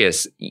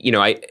curious,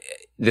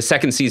 the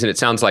second season, it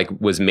sounds like,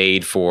 was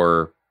made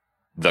for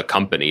the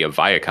company of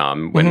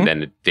Viacom when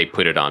then they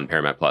put it on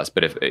Paramount Plus.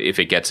 But if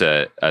it gets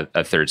a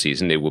third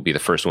season, it will be the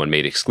first one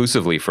made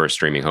exclusively for a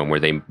streaming home where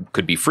they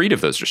could be freed of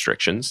those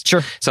restrictions.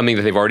 Sure. Something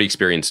that they've already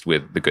experienced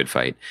with The Good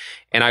Fight.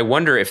 And I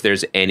wonder if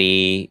there's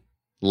any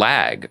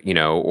lag,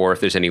 or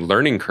if there's any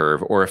learning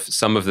curve, or if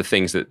some of the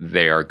things that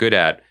they are good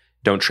at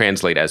don't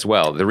translate as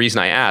well. The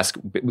reason I ask,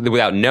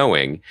 without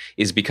knowing,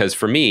 is because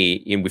for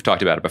me, and we've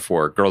talked about it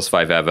before, Girls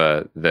 5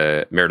 Eva,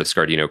 the Meredith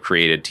Scardino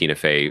created, Tina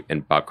Fey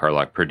and Bob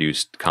Carlock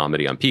produced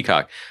comedy on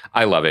Peacock.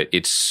 I love it.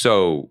 It's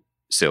so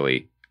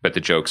silly, but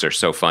the jokes are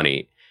so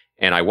funny.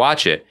 And I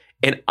watch it,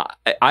 and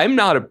I'm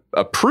not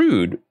a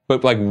prude,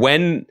 but like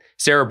when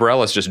Sarah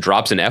Bareilles just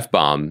drops an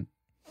F-bomb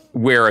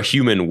where a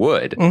human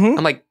would, I'm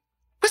like,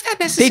 was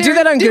that necessary? They do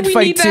that on Good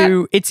Fight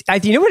too.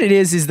 You know what it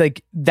is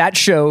like that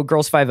show,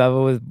 Girls 5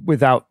 Eva,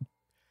 without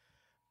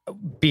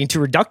being too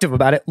reductive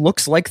about it,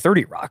 looks like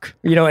 30 Rock.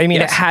 You know what I mean?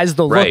 Yes. It has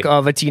the look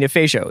of a Tina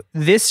Fey show.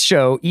 This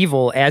show,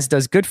 Evil, as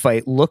does Good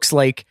Fight, looks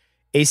like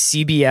a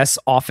CBS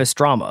office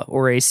drama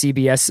or a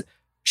CBS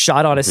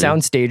shot on a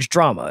soundstage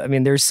drama. I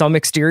mean, there's some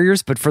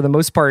exteriors, but for the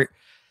most part,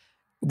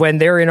 when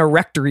they're in a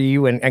rectory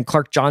and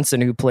Clark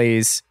Johnson, who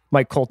plays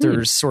Mike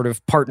Coulter's sort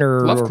of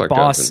partner or Clark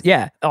boss. Johnson.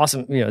 Yeah,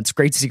 awesome. It's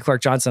great to see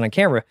Clark Johnson on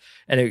camera,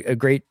 and a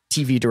great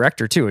TV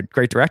director too, a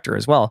great director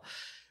as well.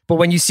 But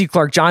when you see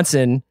Clark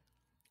Johnson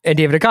and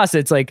David Acosta,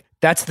 it's like,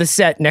 that's the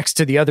set next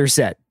to the other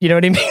set. You know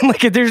what I mean?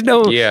 Like there's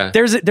no,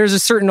 there's a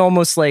certain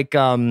almost like,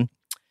 not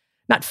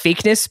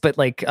fakeness, but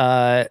like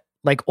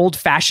old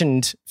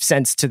fashioned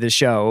sense to the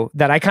show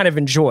that I kind of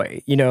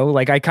enjoy,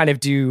 like I kind of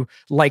do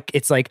like,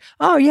 it's like,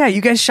 oh yeah, you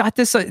guys shot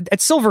this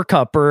at Silver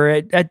Cup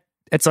or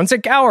at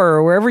Sunset Gower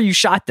or wherever you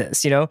shot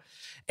this,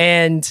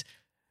 and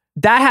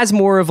that has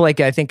more of like,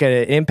 I think, an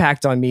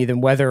impact on me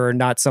than whether or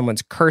not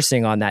someone's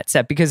cursing on that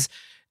set. Because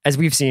as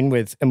we've seen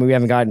and we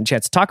haven't gotten a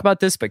chance to talk about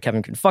this, but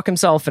Kevin Can Fuck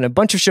Himself and a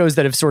bunch of shows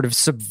that have sort of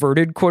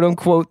subverted, quote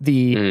unquote,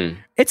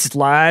 it's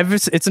live,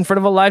 it's in front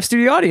of a live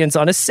studio audience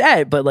on a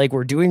set, but like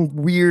we're doing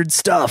weird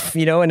stuff,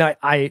 and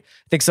I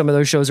think some of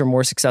those shows are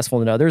more successful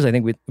than others. I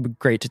think it would be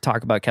great to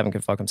talk about Kevin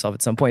Can Fuck Himself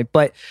at some point,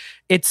 but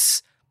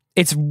it's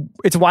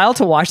wild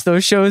to watch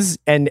those shows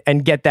and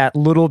get that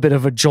little bit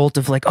of a jolt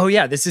of like, oh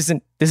yeah, this is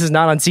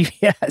not on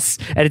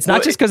CBS, and it's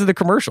not just because of the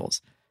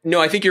commercials. No,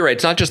 I think you're right.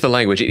 It's not just the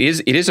language.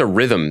 It is a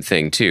rhythm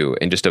thing too,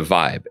 and just a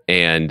vibe.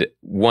 And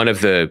one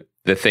of the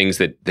things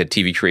that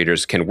TV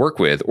creators can work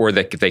with, or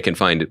that they can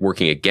find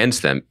working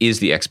against them, is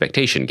the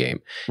expectation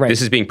game. Right.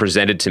 This is being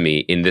presented to me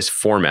in this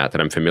format that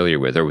I'm familiar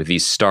with, or with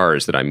these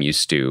stars that I'm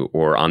used to,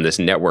 or on this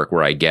network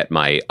where I get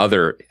my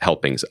other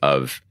helpings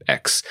of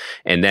X,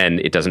 and then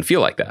it doesn't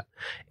feel like that.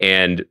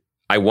 And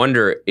I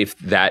wonder if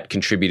that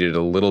contributed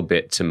a little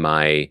bit to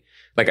my,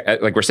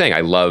 like we're saying,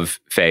 I love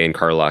Faye and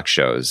Carlock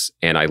shows,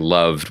 and I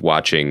loved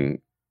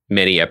watching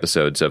many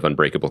episodes of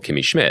Unbreakable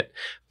Kimmy Schmidt,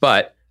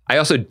 but I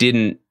also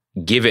didn't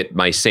give it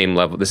the same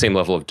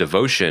level of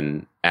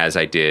devotion as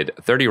I did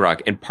 30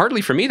 Rock. And partly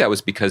for me, that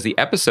was because the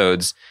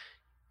episodes,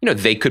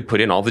 they could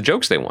put in all the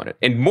jokes they wanted.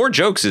 And more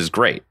jokes is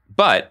great.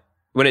 But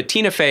when a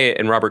Tina Fey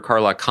and Robert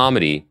Carlock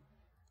comedy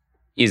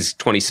is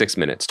 26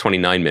 minutes,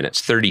 29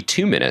 minutes,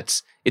 32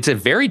 minutes, it's a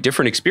very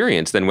different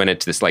experience than when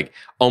it's this like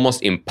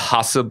almost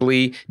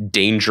impossibly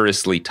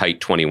dangerously tight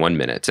 21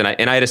 minutes. And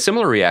I had a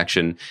similar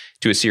reaction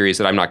to a series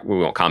that we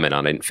won't comment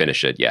on. I didn't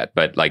finish it yet,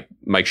 but like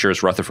Mike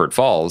Schur's Rutherford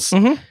Falls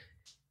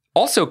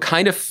also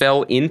kind of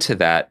fell into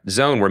that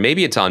zone where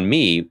maybe it's on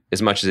me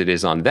as much as it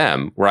is on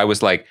them, where I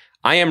was like,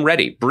 I am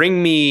ready.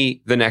 Bring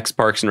me the next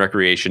Parks and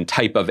Recreation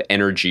type of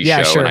energy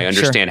show, sure, and I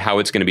understand how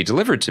it's going to be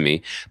delivered to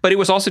me. But it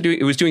was also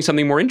doing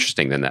something more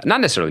interesting than that. Not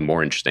necessarily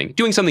more interesting,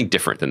 doing something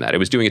different than that. It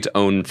was doing its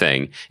own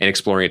thing and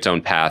exploring its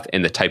own path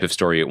and the type of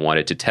story it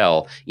wanted to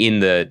tell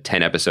in the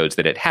 10 episodes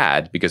that it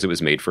had, because it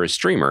was made for a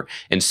streamer.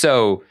 And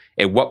so,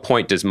 at what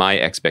point does my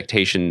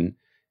expectation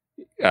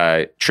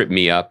trip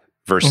me up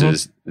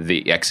versus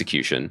the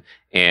execution?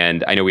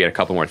 And I know we had a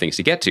couple more things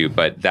to get to,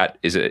 but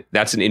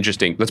that's an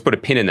interesting, let's put a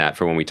pin in that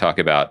for when we talk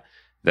about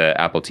the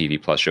Apple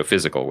TV Plus show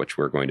Physical, which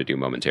we're going to do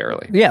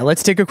momentarily. Yeah,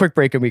 let's take a quick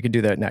break and we can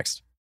do that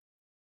next.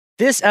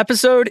 This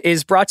episode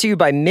is brought to you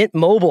by Mint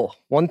Mobile.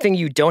 One thing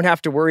you don't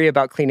have to worry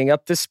about cleaning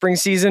up this spring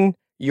season,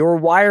 your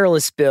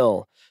wireless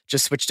bill.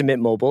 Just switch to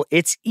Mint Mobile.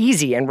 It's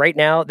easy, and right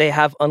now they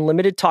have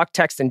unlimited talk,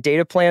 text, and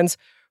data plans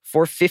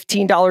for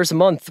 $15 a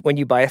month when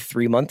you buy a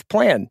 3-month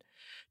plan.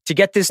 To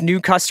get this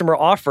new customer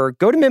offer,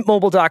 go to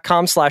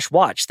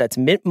mintmobile.com/watch. That's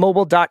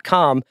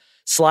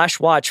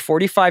mintmobile.com/watch.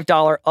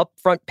 $45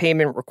 upfront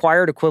payment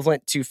required,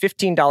 equivalent to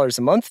 $15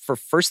 a month for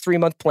first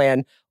 3-month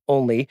plan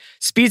only.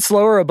 Speed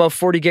slower above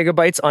 40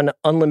 gigabytes on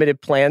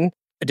unlimited plan.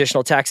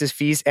 Additional taxes,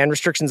 fees, and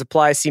restrictions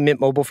apply. See Mint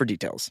Mobile for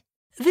details.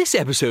 This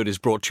episode is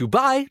brought to you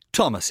by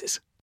Thomas's.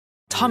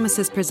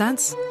 Thomas's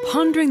presents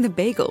Pondering the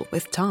Bagel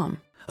with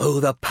Tom. Oh,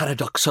 the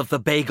paradox of the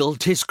bagel.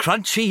 'Tis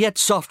crunchy yet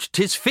soft,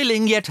 'tis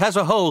filling yet has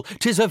a hole.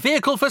 'Tis a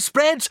vehicle for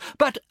spreads,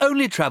 but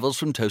only travels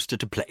from toaster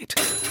to plate.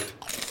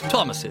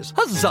 Thomas's,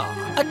 huzzah!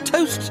 A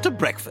toast to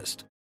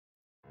breakfast.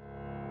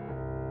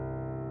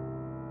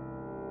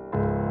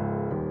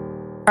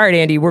 All right,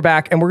 Andy, we're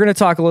back, and we're going to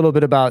talk a little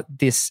bit about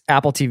this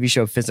Apple TV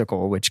show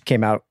Physical, which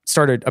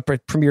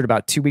premiered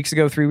about 3 weeks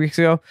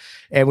ago,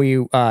 and we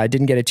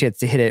didn't get a chance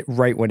to hit it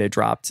right when it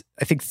dropped.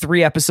 I think 4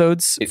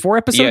 episodes are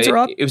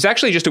up. It was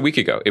actually just a week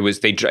ago.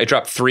 I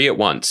dropped 3 at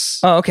once.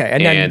 Oh, okay,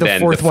 and then the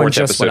fourth one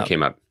just episode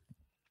came up.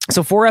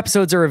 So 4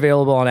 episodes are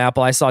available on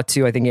Apple. I saw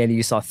 2. I think, Andy,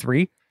 you saw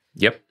 3.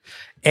 Yep.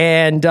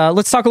 And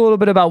let's talk a little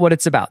bit about what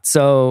it's about.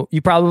 So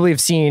you probably have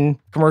seen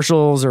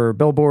commercials or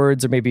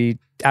billboards or maybe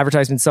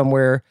advertisements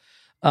somewhere.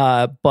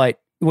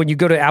 But when you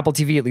go to Apple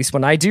TV, at least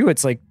when I do,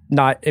 it's like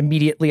not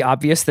immediately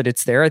obvious that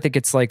it's there. I think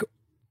it's like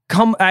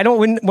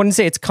wouldn't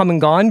say it's come and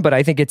gone, but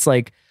I think it's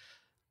like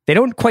they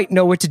don't quite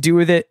know what to do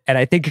with it. And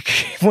I think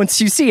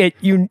once you see it,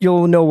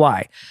 you'll know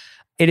why.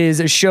 It is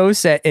a show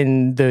set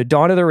in the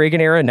dawn of the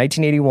Reagan era in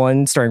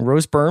 1981, starring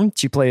Rose Byrne.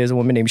 She plays a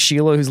woman named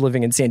Sheila who's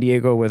living in San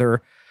Diego with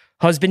her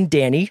husband,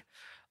 Danny.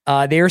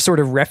 They are sort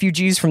of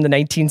refugees from the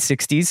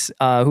 1960s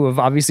who have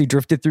obviously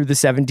drifted through the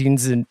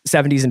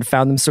 70s and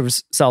found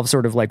themselves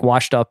sort of like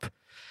washed up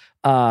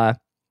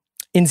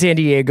in San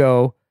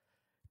Diego,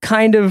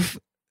 kind of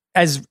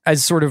as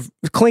sort of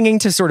clinging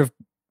to sort of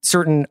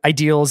certain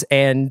ideals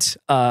and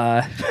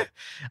I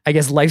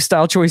guess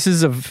lifestyle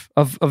choices of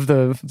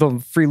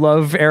the free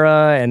love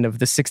era and of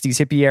the 60s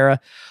hippie era,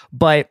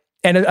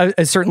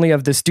 and certainly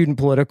of the student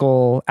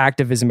political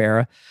activism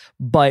era,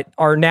 but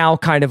are now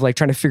kind of like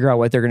trying to figure out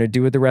what they're going to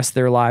do with the rest of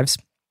their lives.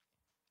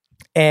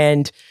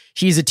 And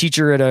he's a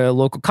teacher at a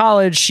local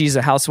college. She's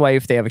a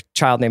housewife. They have a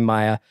child named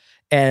Maya.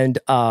 And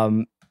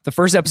the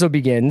first episode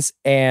begins,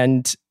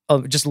 and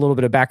just a little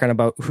bit of background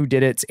about who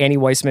did it. It's Annie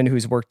Weissman,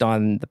 who's worked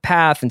on The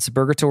Path and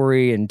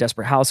Suburgatory and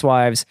Desperate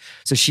Housewives.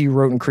 So she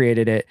wrote and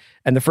created it.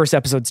 And the first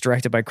episode's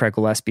directed by Craig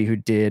Gillespie, who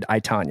did I,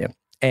 Tonya.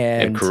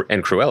 And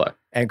Cruella.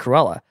 And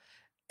Cruella.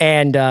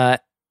 And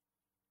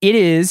it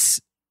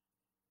is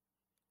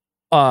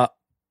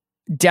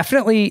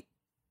definitely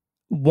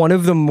one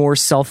of the more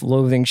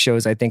self-loathing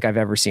shows I think I've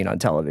ever seen on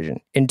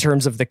television in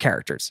terms of the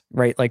characters,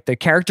 right? Like the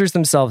characters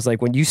themselves,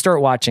 like when you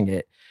start watching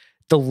it,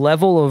 the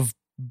level of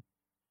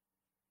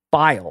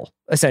bile,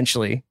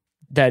 essentially,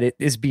 that it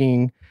is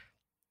being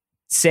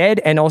said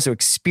and also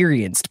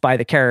experienced by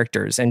the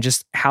characters and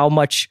just how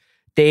much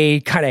they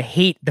kind of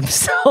hate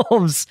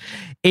themselves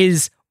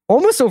is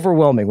almost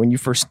overwhelming when you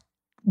first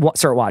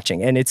start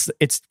watching. And it's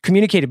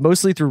communicated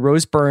mostly through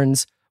Rose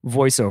Byrne's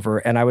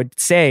voiceover. And I would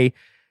say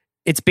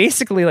it's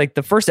basically like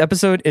the first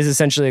episode is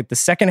essentially like the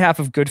second half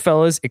of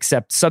Goodfellas,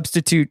 except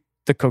substitute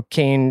the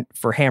cocaine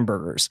for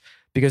hamburgers,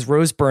 because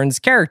Rose Byrne's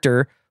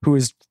character, who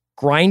is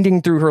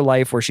grinding through her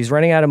life where she's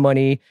running out of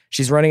money,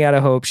 she's running out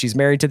of hope, she's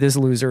married to this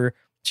loser,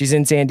 she's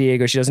in San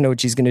Diego, she doesn't know what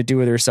she's going to do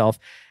with herself,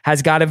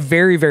 has got a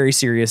very, very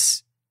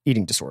serious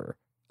eating disorder.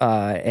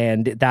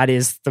 And that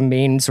is the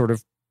main sort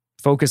of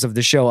focus of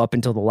the show up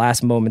until the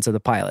last moments of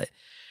the pilot.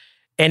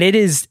 And it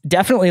is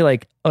definitely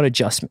like an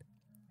adjustment.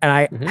 And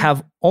I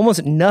have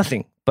almost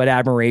nothing but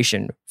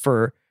admiration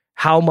for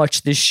how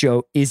much this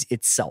show is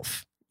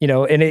itself,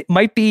 and it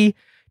might be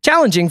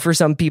challenging for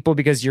some people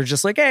because you're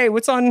just like, hey,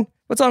 what's on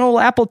old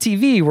Apple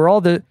TV where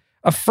all the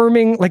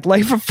affirming, like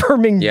life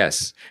affirming,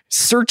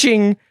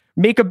 searching,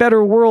 make a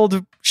better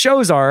world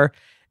shows are.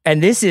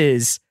 And this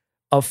is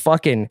a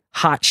fucking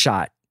hot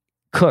shot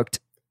cooked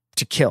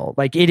to kill.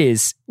 Like it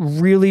is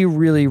really,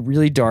 really,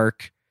 really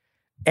dark.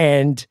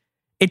 And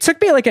it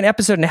took me like an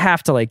episode and a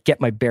half to like get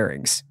my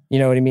bearings, you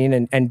know what I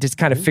mean? And just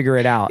kind of figure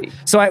it out.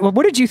 So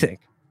what did you think?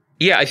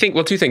 Yeah, I think,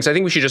 2 things. I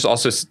think we should just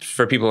also,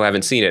 for people who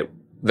haven't seen it,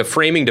 the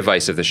framing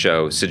device of the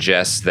show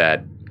suggests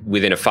that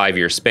within a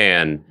 5-year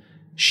span,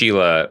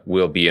 Sheila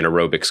will be an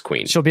aerobics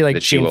queen. She'll be like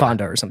Jane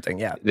Fonda or something,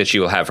 yeah. That she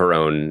will have her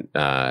own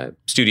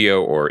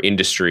studio or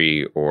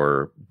industry,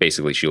 or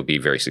basically she'll be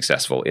very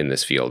successful in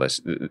this field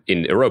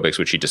in aerobics,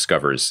 which she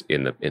discovers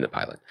in the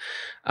pilot.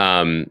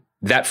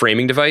 That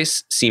framing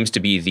device seems to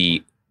be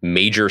the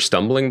major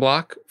stumbling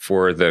block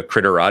for the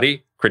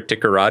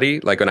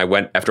criticarati. Like when I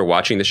went after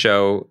watching the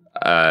show,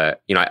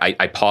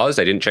 I paused.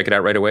 I didn't check it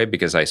out right away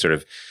because I sort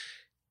of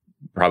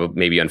probably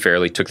maybe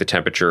unfairly took the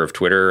temperature of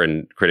Twitter,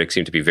 and critics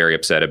seem to be very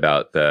upset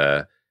about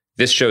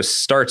this show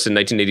starts in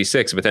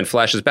 1986, but then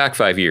flashes back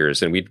 5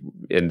 years, and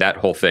that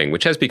whole thing,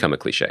 which has become a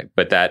cliche.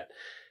 But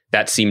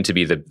that seemed to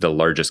be the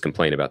largest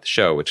complaint about the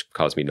show, which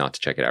caused me not to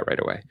check it out right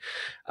away.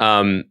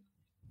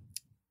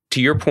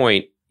 To your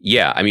point,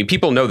 yeah, I mean,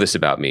 people know this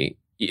about me.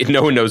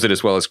 No one knows it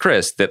as well as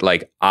Chris, that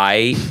like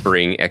I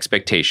bring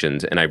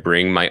expectations and I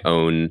bring my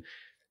own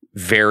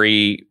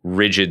very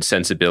rigid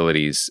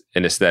sensibilities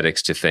and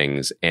aesthetics to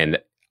things. And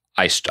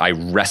I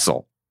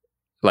wrestle,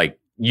 like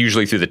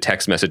usually through the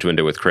text message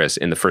window with Chris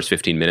in the first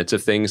 15 minutes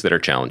of things that are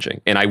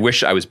challenging. And I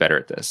wish I was better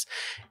at this.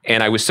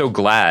 And I was so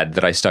glad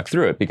that I stuck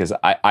through it, because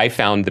I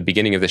found the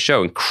beginning of the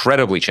show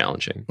incredibly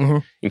challenging,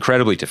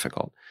 incredibly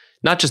difficult.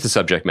 Not just the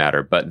subject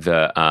matter, but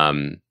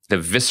the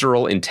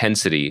visceral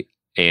intensity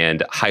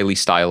and highly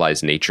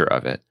stylized nature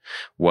of it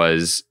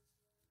was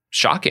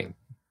shocking.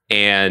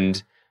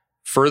 And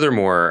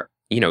furthermore,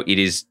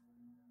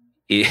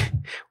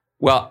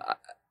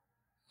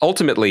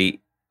 ultimately,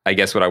 I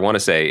guess what I want to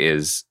say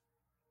is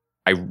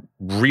I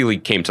really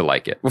came to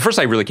like it. Well, first,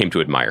 I really came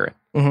to admire it.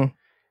 Mm-hmm.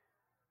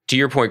 To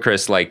your point,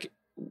 Chris, like,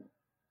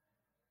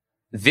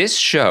 this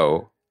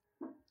show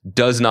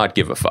does not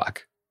give a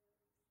fuck.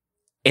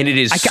 And it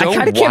is so wild.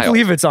 I can't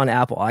believe it's on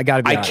Apple. I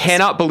gotta be honest. I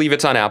cannot believe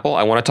it's on Apple.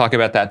 I want to talk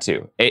about that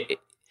too. It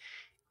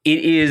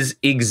is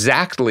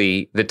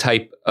exactly the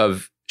type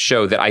of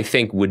show that I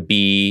think would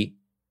be,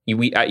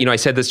 I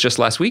said this just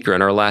last week or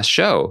in our last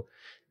show,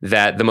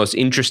 that the most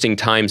interesting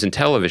times in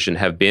television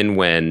have been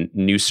when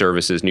new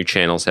services, new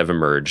channels have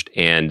emerged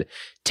and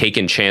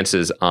taken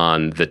chances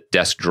on the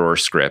desk drawer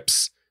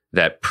scripts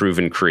that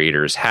proven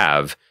creators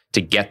have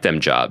to get them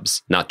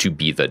jobs, not to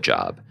be the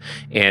job.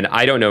 And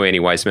I don't know Annie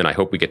Weissman. I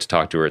hope we get to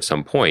talk to her at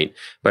some point,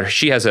 but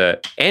she has an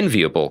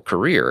enviable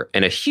career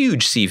and a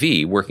huge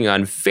CV working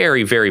on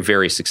very, very,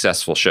 very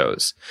successful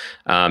shows.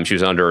 She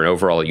was under an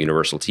overall at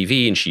Universal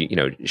TV, and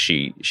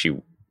she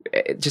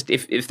just,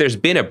 if there's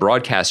been a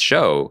broadcast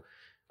show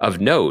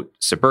of note,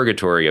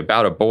 Suburgatory,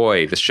 About a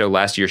Boy, the show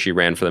last year she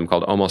ran for them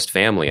called Almost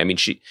Family. I mean,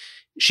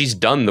 she's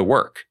done the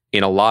work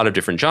in a lot of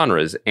different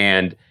genres,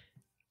 and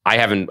I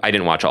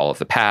didn't watch all of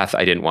The Path.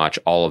 I didn't watch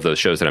all of those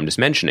shows that I'm just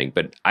mentioning,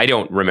 but I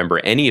don't remember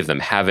any of them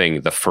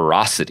having the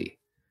ferocity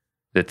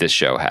that this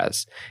show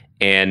has.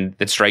 And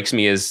it strikes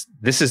me as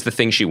this is the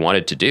thing she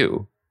wanted to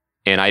do.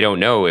 And I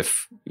don't know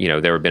if,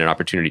 there had been an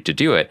opportunity to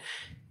do it.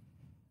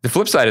 The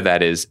flip side of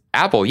that is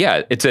Apple.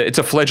 Yeah, it's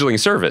a fledgling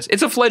service.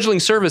 It's a fledgling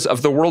service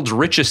of the world's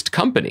richest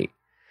company.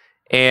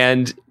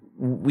 And,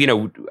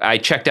 I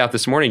checked out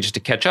this morning just to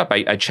catch up.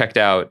 I checked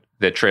out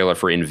the trailer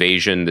for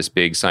Invasion, this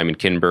big Simon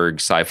Kinberg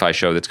sci-fi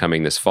show that's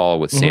coming this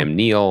fall with Sam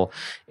Neill.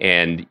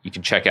 And you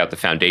can check out the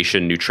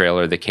Foundation new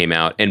trailer that came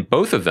out. And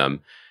both of them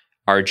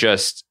are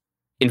just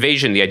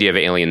Invasion, the idea of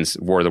aliens,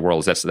 War of the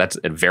Worlds, that's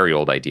a very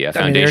old idea.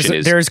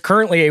 Foundation there's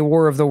currently a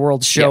War of the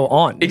Worlds show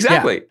on.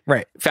 Exactly. Yeah,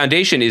 right.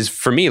 Foundation is,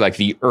 for me, like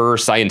the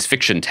science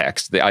fiction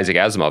text, the Isaac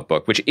Asimov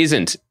book, which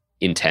isn't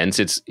intense.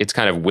 It's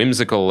kind of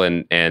whimsical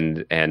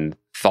and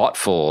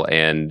thoughtful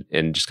and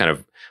just kind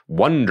of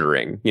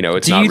wondering.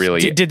 It's not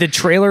really. Did the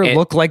trailer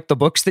look like the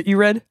books that you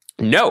read?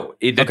 No,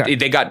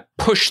 they got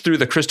pushed through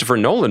the Christopher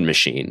Nolan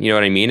machine. You know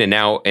what I mean? And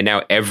now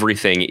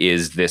everything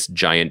is this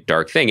giant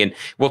dark thing. And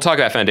we'll talk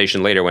about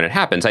Foundation later when it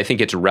happens. I think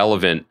it's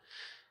relevant.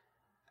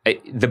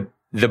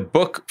 The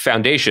book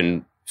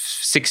Foundation,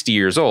 60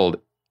 years old,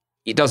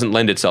 it doesn't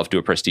lend itself to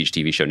a prestige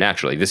TV show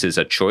naturally. This is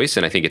a choice,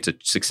 and I think it's a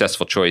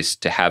successful choice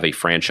to have a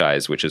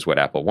franchise, which is what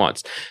Apple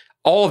wants.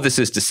 All of this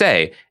is to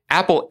say,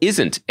 Apple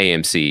isn't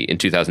AMC in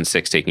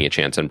 2006 taking a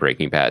chance on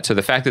Breaking Bad. So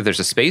the fact that there's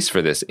a space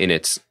for this in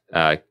its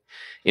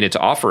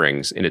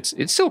offerings, and it's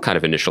still kind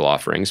of initial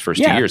offerings,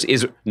 first 2 years,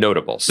 is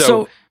notable.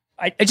 So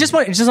I just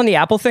on the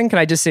Apple thing, can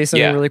I just say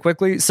something really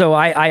quickly? So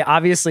I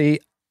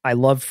obviously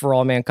loved For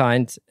All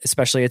Mankind,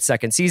 especially its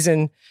second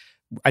season.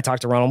 I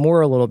talked to Ronald Moore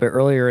a little bit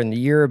earlier in the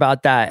year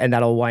about that, and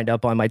that'll wind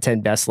up on my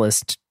 10 best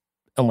list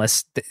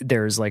unless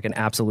there's like an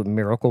absolute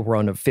miracle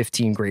run of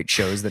 15 great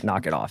shows that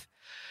knock it off.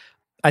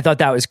 I thought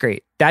that was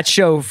great. That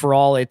show, for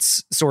all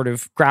its sort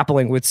of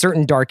grappling with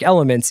certain dark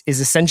elements, is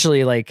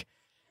essentially like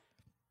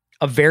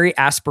a very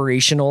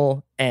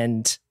aspirational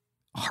and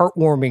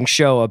heartwarming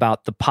show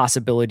about the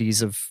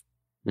possibilities of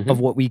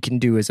what we can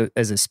do as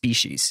a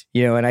species,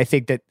 and I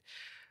think that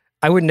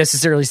I wouldn't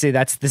necessarily say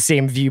that's the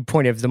same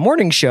viewpoint of the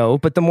morning show,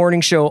 but the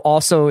morning show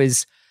also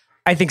is,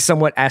 I think,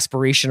 somewhat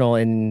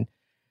aspirational in,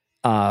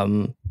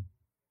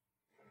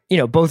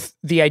 both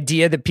the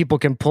idea that people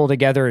can pull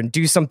together and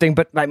do something,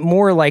 but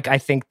more like, I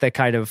think, the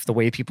kind of the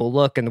way people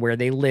look and where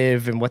they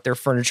live and what their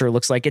furniture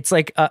looks like. It's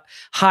like a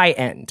high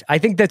end. I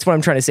think that's what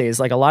I'm trying to say, is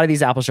like a lot of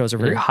these Apple shows are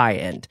very high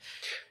end.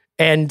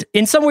 And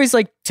in some ways,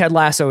 like Ted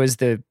Lasso is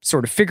the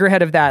sort of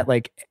figurehead of that.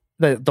 Like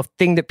the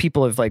thing that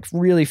people have like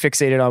really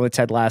fixated on with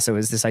Ted Lasso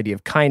is this idea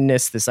of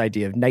kindness, this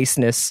idea of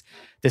niceness,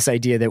 this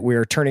idea that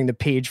we're turning the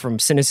page from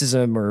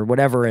cynicism or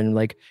whatever and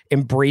like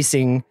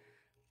embracing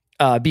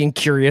being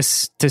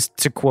curious,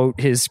 to quote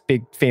his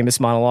big famous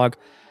monologue.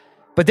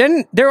 But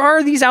then there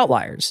are these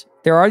outliers.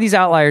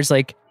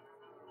 Like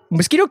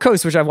Mosquito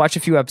Coast, which I've watched a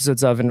few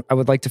episodes of, and I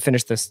would like to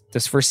finish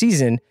this first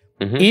season,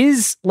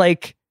 is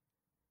like,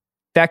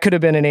 that could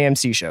have been an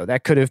AMC show.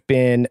 That could have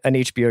been an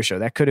HBO show.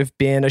 That could have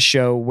been a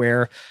show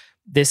where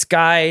this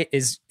guy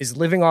is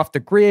living off the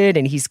grid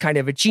and he's kind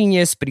of a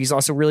genius, but he's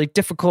also really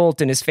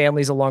difficult and his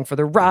family's along for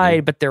the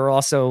ride, but they're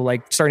also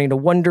like starting to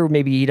wonder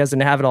maybe he doesn't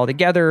have it all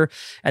together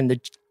and the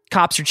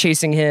cops are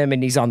chasing him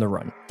and he's on the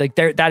run. Like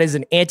that is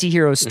an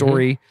anti-hero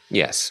story.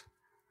 Yes.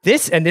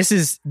 This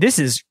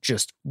is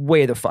just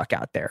way the fuck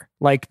out there.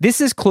 Like,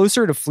 this is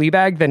closer to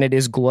Fleabag than it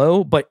is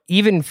Glow, but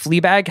even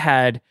Fleabag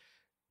had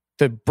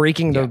the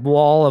breaking the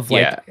wall of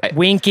like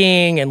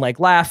winking and like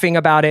laughing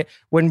about it.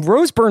 When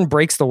Rose Byrne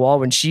breaks the wall,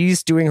 when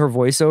she's doing her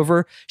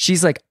voiceover,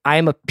 she's like,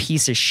 I'm a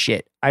piece of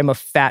shit. I'm a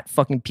fat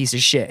fucking piece of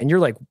shit. And you're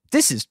like,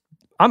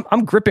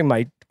 I'm gripping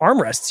my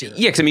armrests here.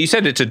 Yeah, because I mean, you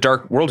said it's a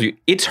dark worldview.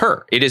 It's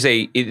her. This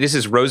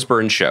is Rose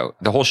Byrne's show.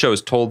 The whole show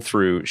is told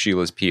through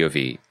Sheila's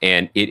POV,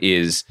 and it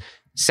is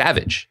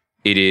savage.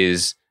 It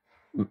is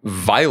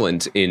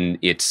violent in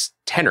its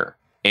tenor.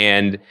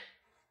 And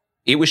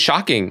it was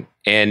shocking,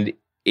 and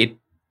it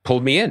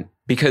pulled me in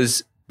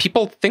because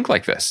people think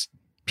like this.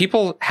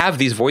 People have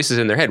these voices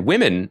in their head.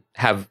 Women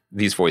have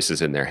these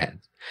voices in their head.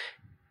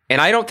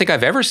 And I don't think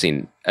I've ever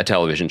seen a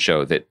television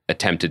show that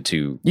attempted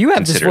to You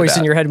have this voice that.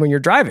 in your head when you're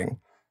driving.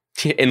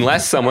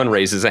 Unless someone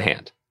raises a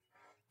hand.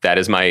 That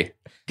is my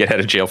get out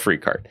of jail free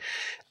card.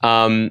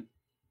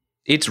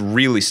 It's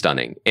really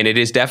stunning. And it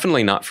is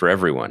definitely not for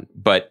everyone.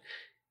 But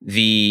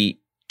the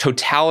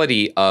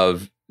totality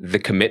of the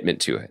commitment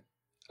to it,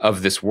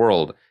 of this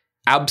world,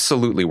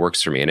 absolutely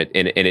works for me. And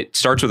it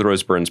starts with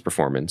Rose Byrne's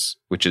performance,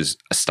 which is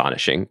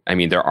astonishing. I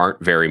mean, there aren't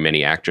very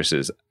many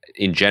actresses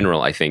in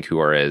general, I think, who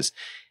are as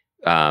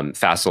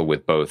facile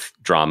with both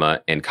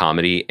drama and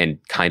comedy, and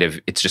kind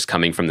of it's just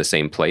coming from the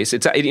same place.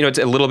 It's it's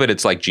a little bit,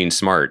 it's like Jean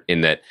Smart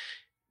in that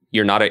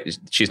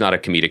she's not a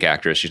comedic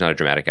actress, she's not a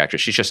dramatic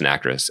actress, she's just an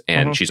actress,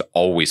 and she's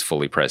always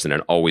fully present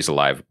and always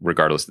alive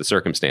regardless of the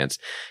circumstance.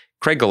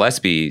 Craig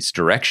Gillespie's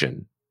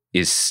direction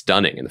is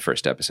stunning in the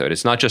first episode.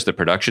 It's not just the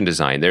production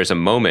design. There's a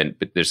moment,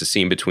 but there's a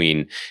scene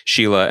between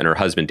Sheila and her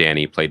husband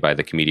Danny, played by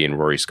the comedian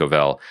Rory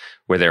Scovel,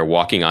 where they're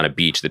walking on a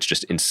beach that's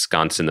just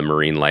ensconced in the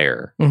marine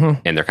layer,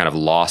 and they're kind of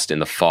lost in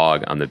the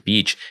fog on the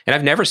beach. And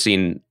I've never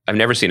seen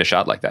a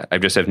shot like that.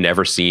 I've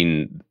never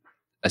seen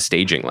a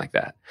staging like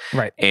that.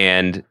 Right.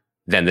 And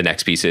then the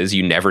next piece is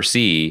you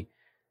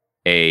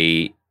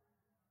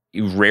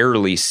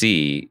rarely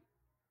see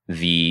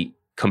the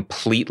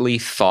completely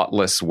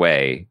thoughtless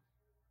way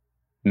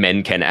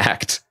men can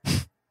act.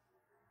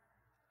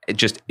 It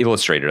just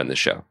illustrated on the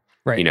show,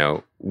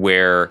 right?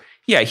 Where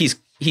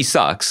he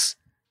sucks,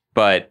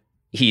 but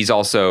he's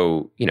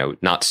also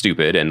not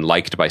stupid and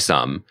liked by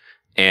some,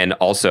 and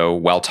also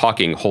while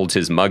talking holds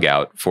his mug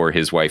out for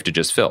his wife to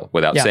just fill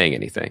without saying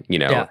anything,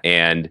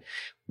 and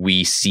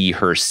we see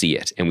her see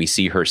it, and we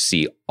see her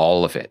see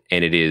all of it,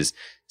 and it is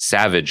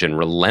savage and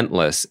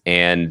relentless,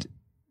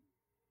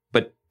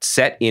 but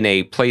set in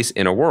a place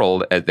in a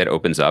world that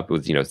opens up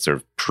with, sort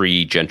of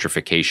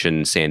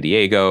pre-gentrification San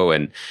Diego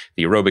and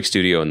the aerobic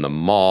studio and the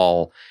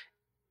mall.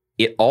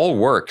 It all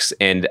works.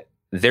 And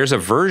there's a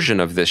version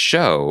of this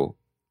show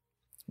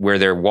where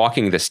they're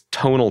walking this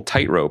tonal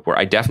tightrope where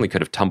I definitely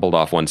could have tumbled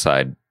off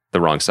the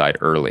wrong side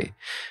early.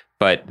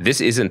 But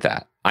this isn't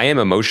that. I am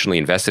emotionally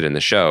invested in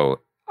the show.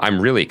 I'm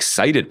really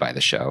excited by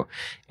the show.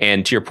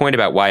 And to your point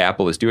about why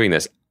Apple is doing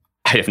this,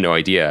 I have no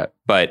idea.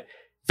 But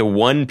the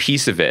one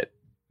piece of it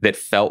that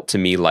felt to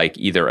me like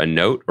either a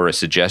note or a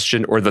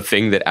suggestion or the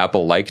thing that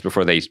Apple liked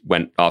before they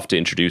went off to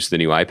introduce the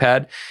new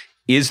iPad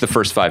is the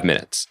first 5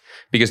 minutes.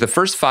 Because the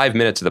first 5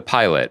 minutes of the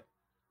pilot,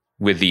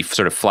 with the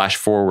sort of flash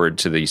forward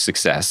to the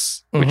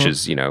success, which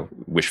is,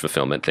 wish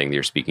fulfillment thing that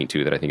you're speaking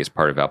to that I think is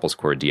part of Apple's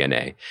core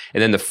DNA.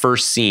 And then the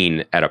first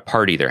scene at a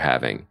party they're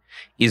having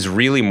is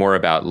really more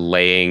about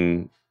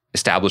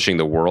establishing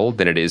the world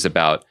than it is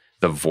about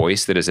the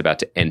voice that is about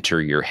to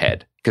enter your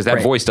head. Because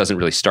that voice doesn't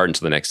really start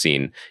until the next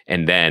scene.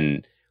 And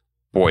then,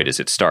 boy, does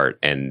it start.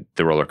 And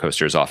the roller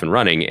coaster is off and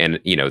running. And,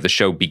 the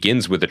show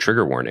begins with a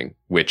trigger warning,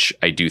 which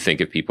I do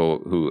think if people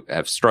who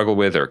have struggled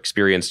with or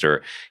experienced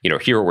or,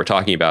 hear what we're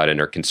talking about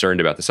and are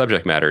concerned about the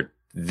subject matter,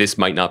 this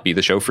might not be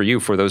the show for you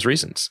for those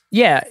reasons.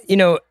 Yeah.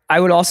 I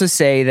would also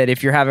say that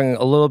if you're having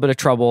a little bit of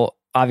trouble,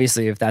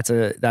 obviously, if that's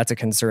a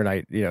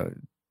concern,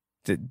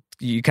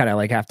 you kind of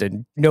like have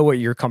to know what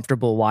you're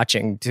comfortable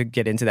watching to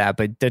get into that.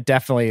 But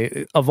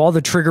definitely, of all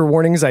the trigger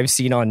warnings I've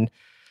seen on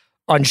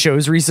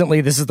shows recently,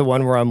 this is the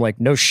one where I'm like,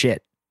 no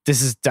shit,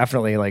 this is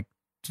definitely like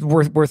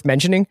worth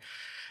mentioning.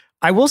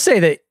 I will say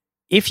that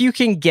if you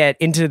can get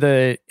into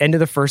the end of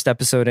the first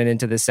episode and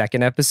into the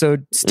second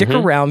episode, stick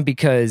around,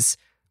 because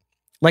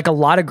like a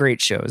lot of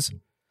great shows,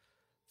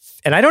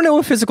 and I don't know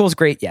if Physical is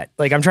great yet.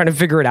 Like I'm trying to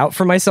figure it out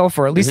for myself,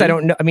 or at least I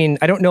don't know. I mean,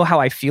 I don't know how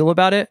I feel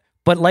about it,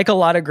 but like a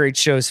lot of great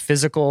shows,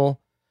 Physical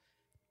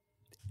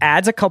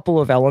adds a couple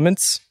of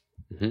elements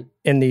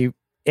in the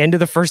end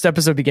of the first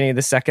episode, beginning of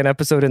the second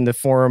episode, in the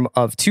form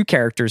of two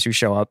characters who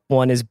show up.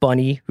 One is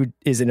Bunny, who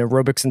is an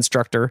aerobics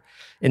instructor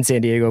in San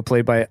Diego,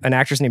 played by an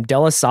actress named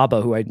Della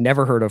Saba, who I'd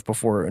never heard of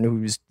before and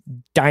who's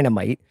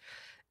dynamite.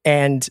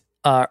 And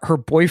her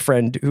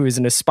boyfriend, who is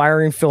an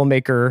aspiring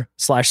filmmaker /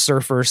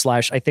 surfer /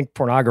 I think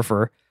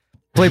pornographer,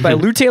 played by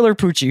Lou Taylor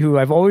Pucci, who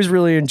I've always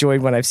really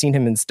enjoyed when I've seen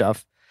him in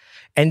stuff.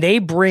 And they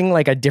bring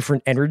like a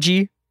different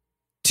energy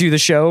to the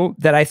show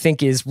that I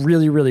think is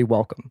really, really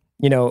welcome.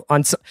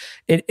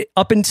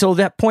 Up until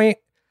that point,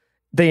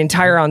 the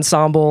entire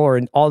ensemble or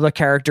all the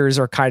characters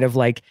are kind of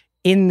like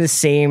in the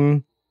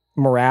same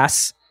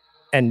morass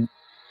and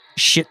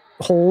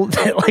shithole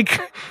that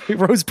like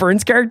Rose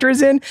Byrne's character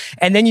is in.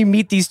 And then you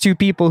meet these two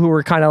people who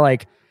are kind of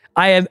like,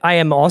 I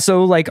am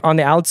also like on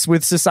the outs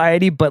with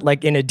society, but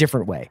like in a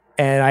different way.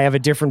 And I have a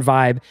different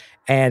vibe,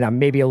 and I'm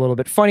maybe a little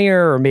bit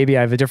funnier, or maybe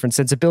I have a different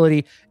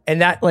sensibility. And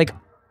that like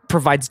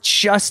provides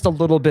just a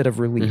little bit of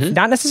relief.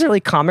 Not necessarily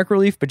comic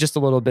relief, but just a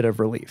little bit of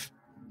relief.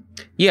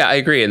 Yeah, I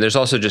agree. And there's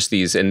also just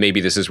these, and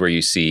maybe this is where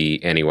you see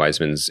Annie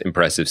Weisman's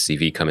impressive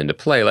CV come into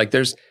play. Like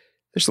there's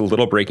a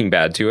little Breaking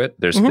Bad to it.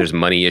 There's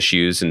money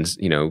issues and,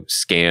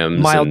 scams.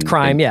 Mild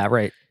crime. Yeah,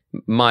 right.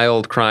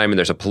 mild crime, and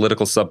there's a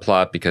political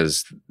subplot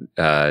because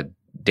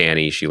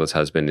Danny, Sheila's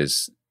husband,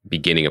 is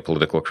beginning a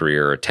political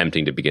career, or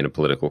attempting to begin a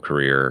political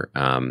career.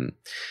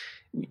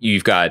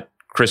 You've got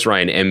Chris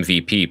Ryan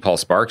MVP Paul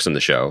Sparks on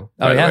the show.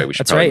 By the way, we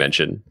should probably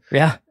mention.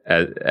 Yeah,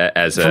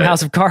 as from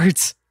House of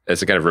Cards,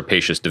 as a kind of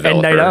rapacious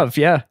developer, and Night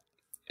of,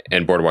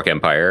 and Boardwalk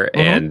Empire,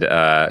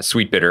 and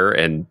Sweet Bitter,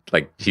 and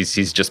like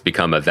he's just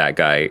become a That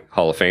Guy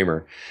Hall of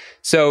Famer.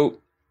 So,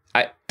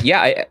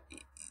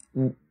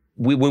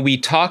 when we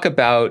talk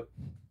about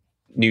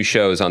new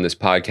shows on this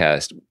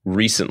podcast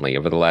recently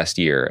over the last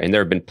year, and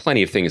there have been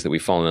plenty of things that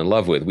we've fallen in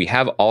love with, we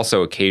have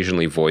also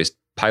occasionally voiced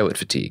pilot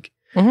fatigue,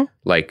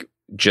 like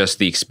just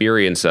the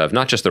experience of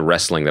not just the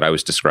wrestling that I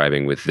was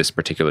describing with this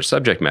particular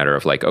subject matter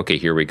of like, okay,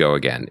 here we go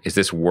again. Is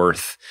this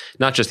worth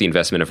not just the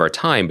investment of our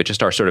time, but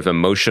just our sort of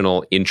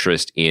emotional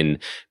interest in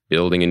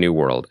building a new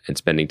world and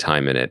spending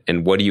time in it?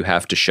 And what do you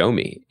have to show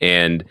me?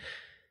 And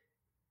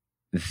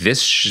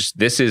this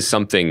is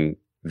something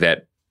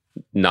that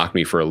knocked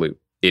me for a loop.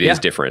 It is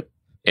different,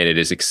 and it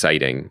is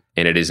exciting,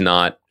 and it is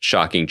not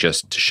shocking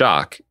just to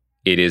shock.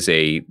 It is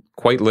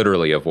quite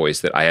literally a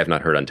voice that I have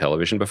not heard on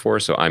television before,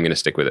 so I'm going to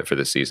stick with it for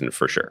this season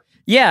for sure.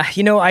 Yeah,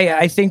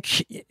 I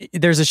think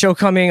there's a show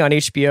coming on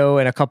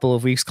HBO in a couple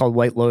of weeks called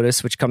White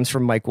Lotus, which comes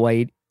from Mike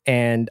White,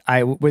 and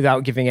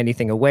without giving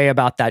anything away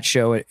about that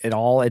show at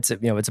all, it's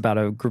about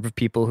a group of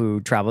people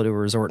who travel to a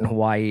resort in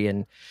Hawaii,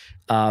 and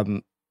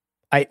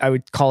I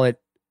would call it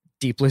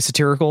deeply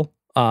satirical,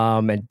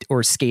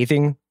 or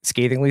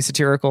scathingly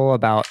satirical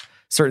about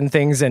certain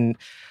things, and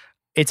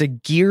it's a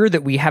gear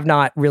that we have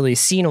not really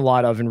seen a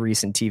lot of in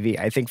recent TV.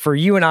 I think for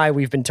you and I,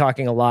 we've been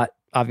talking a lot,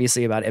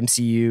 obviously, about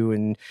MCU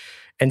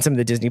and some of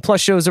the Disney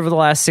Plus shows over the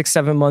last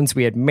 6-7 months.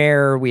 We had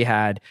Mare, we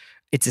had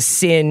It's a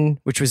Sin,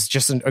 which was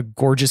just a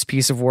gorgeous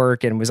piece of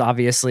work, and was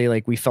obviously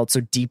like we felt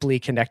so deeply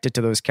connected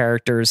to those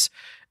characters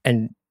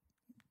and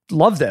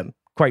loved them,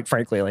 quite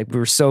frankly. Like we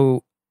were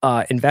so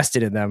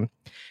invested in them.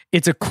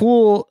 It's a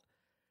cool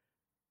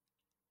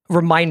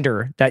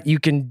reminder that you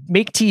can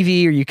make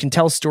TV or you can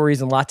tell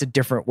stories in lots of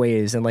different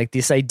ways. And like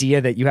this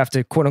idea that you have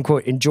to quote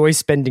unquote enjoy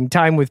spending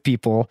time with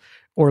people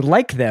or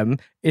like them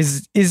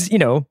is, it's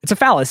a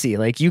fallacy.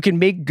 Like you can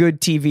make good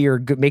TV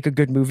or make a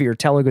good movie or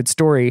tell a good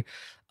story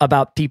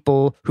about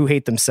people who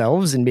hate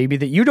themselves and maybe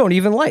that you don't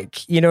even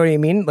like, you know what I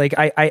mean? Like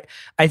I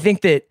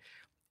think that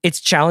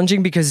it's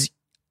challenging because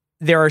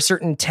there are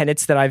certain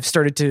tenets that I've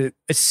started to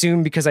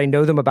assume because I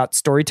know them about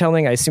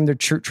storytelling. I assume they're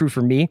true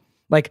for me.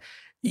 Like,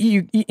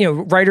 you know,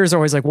 writers are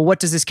always like, well, what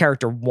does this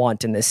character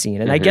want in this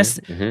scene? And I guess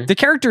the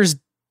character's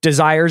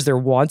desires, their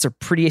wants are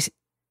pretty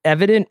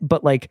evident,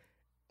 but like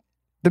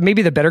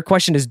maybe the better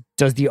question is,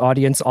 does the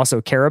audience also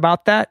care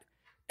about that?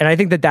 And I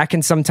think that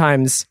can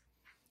sometimes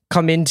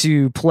come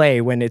into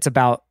play when it's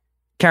about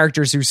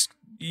characters who's,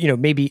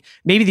 maybe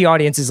the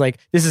audience is like,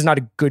 this is not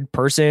a good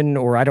person,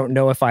 or I don't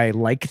know if I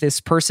like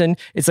this person.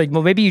 It's like,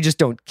 well, maybe you just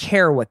don't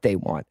care what they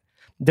want.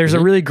 There's a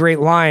really great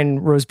line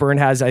Rose Byrne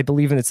has, I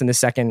believe, and it's in the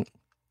second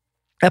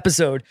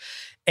episode,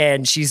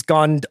 and she's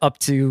gone up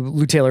to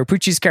Lou Taylor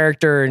Pucci's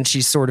character, and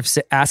she's sort of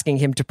asking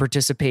him to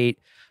participate.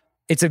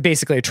 It's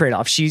basically a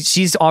trade-off.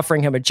 She's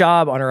offering him a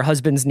job on her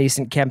husband's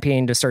nascent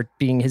campaign to start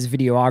being his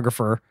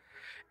videographer,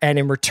 and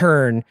in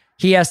return,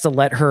 he has to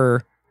let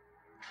her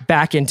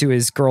back into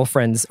his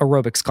girlfriend's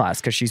aerobics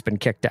class because she's been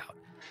kicked out.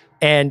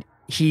 And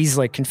he's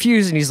like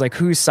confused, and he's like,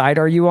 whose side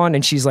are you on?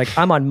 And she's like,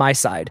 I'm on my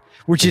side,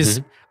 which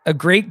is a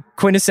great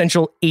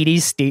quintessential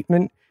 80s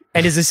statement.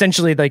 And is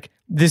essentially like,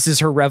 this is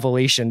her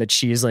revelation that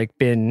she's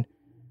been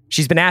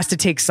asked to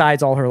take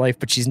sides all her life,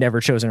 but she's never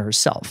chosen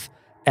herself.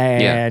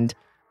 And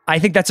I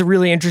think that's a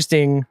really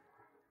interesting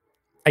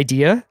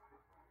idea.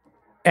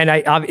 And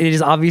it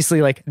is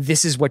obviously like,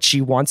 this is what she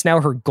wants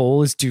now. Her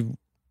goal is to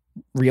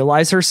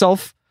realize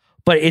herself,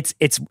 but it's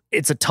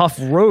a tough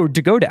road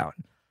to go down.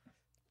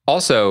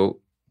 Also,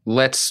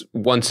 let's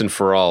once and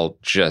for all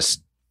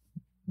just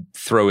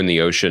throw in the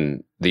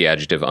ocean the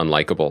adjective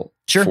unlikable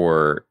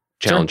for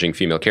challenging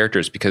female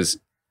characters, because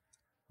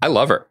I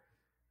love her.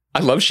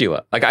 I love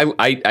Sheila. Like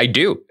I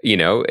do,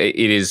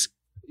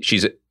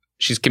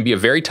 she's can be a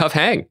very tough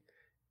hang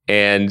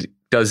and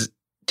does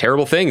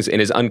terrible things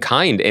and is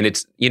unkind. And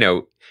it's,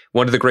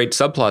 one of the great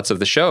subplots of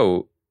the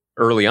show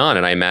early on,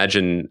 and I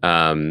imagine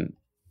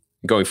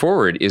going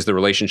forward, is the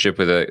relationship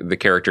with the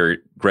character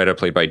Greta,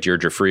 played by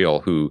Deirdre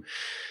Friel, who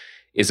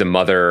is a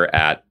mother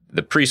at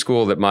the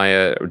preschool that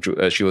Maya,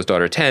 Sheila's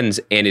daughter, attends,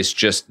 and is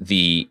just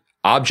the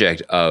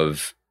object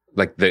of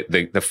like the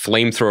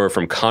flamethrower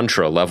from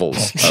Contra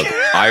levels of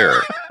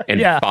ire and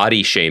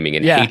body shaming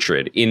and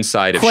hatred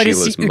inside of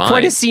Sheila's mind.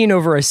 Quite a scene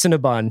over a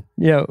Cinnabon,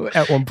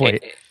 at one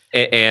point.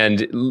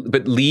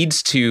 But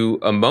leads to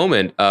a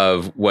moment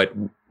of what,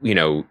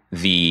 whether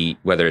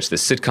it's the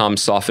sitcom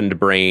softened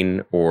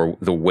brain or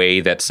the way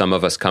that some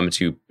of us come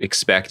to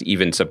expect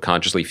even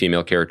subconsciously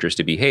female characters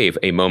to behave,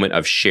 a moment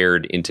of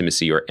shared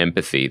intimacy or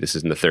empathy. This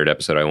is in the third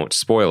episode. I won't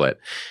spoil it.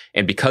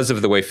 And because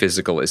of the way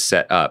Physical is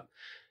set up,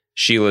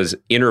 Sheila's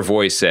inner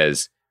voice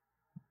says,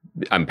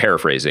 I'm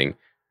paraphrasing,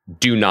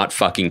 do not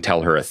fucking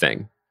tell her a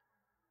thing.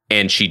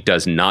 and she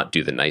does not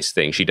do the nice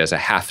thing. She does a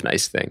half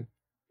nice thing.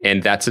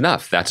 And that's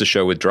enough. That's a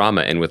show with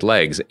drama and with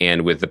legs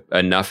and with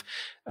enough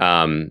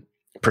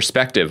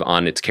perspective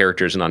on its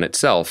characters and on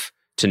itself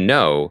to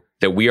know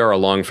that we are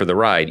along for the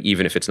ride,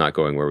 even if it's not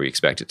going where we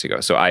expect it to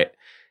go. So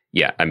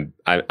I'm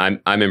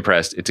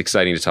impressed. It's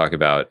exciting to talk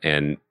about,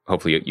 and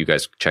hopefully you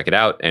guys check it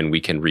out and we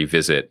can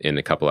revisit in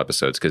a couple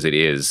episodes, because it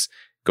is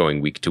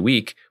going week to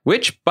week,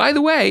 which, by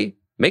the way,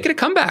 making a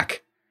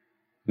comeback.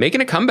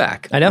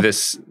 I know.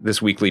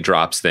 This weekly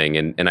drops thing.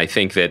 And I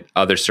think that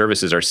other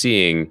services are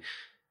seeing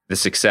the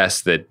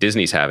success that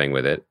Disney's having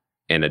with it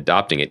and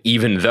adopting it,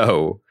 even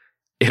though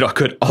it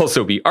could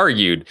also be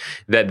argued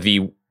that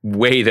the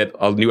way that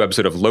a new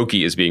episode of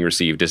Loki is being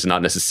received is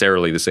not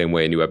necessarily the same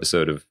way a new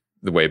episode of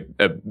the way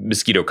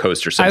Mosquito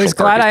Coast or Central Park is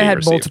being received. I was glad I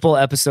had multiple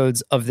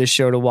episodes of this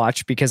show to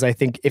watch, because I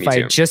think if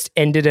I just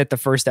ended at the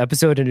first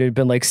episode and it had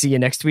been like, see you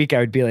next week, I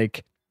would be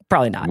like,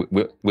 probably not.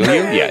 Will you?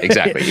 Yeah,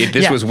 exactly.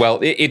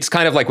 It's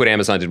kind of like what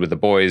Amazon did with The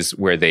Boys,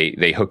 where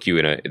they hook you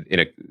in a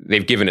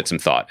they've given it some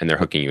thought and they're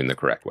hooking you in the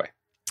correct way.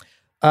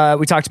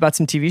 We talked about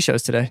some TV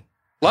shows today.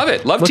 Love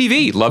it. Love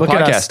TV. Love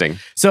podcasting.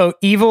 So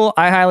Evil,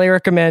 I highly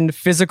recommend.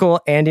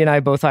 Physical, Andy and I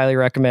both highly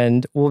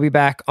recommend. We'll be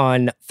back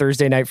on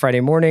Thursday night,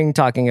 Friday morning,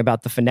 talking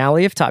about the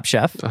finale of Top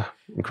Chef.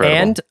 Incredible.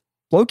 And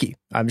Loki,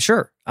 I'm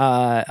sure.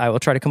 I will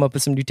try to come up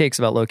with some new takes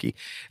about Loki.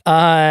 Do you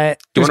want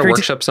to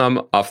workshop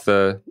some off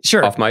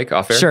mic,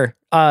 off air? Sure.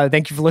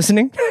 Thank you for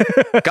listening.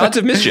 Gods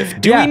of Mischief.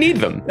 Do we need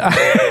them?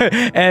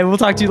 And we'll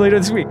talk to you later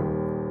this week.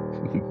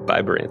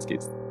 Bye,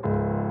 Baranskis.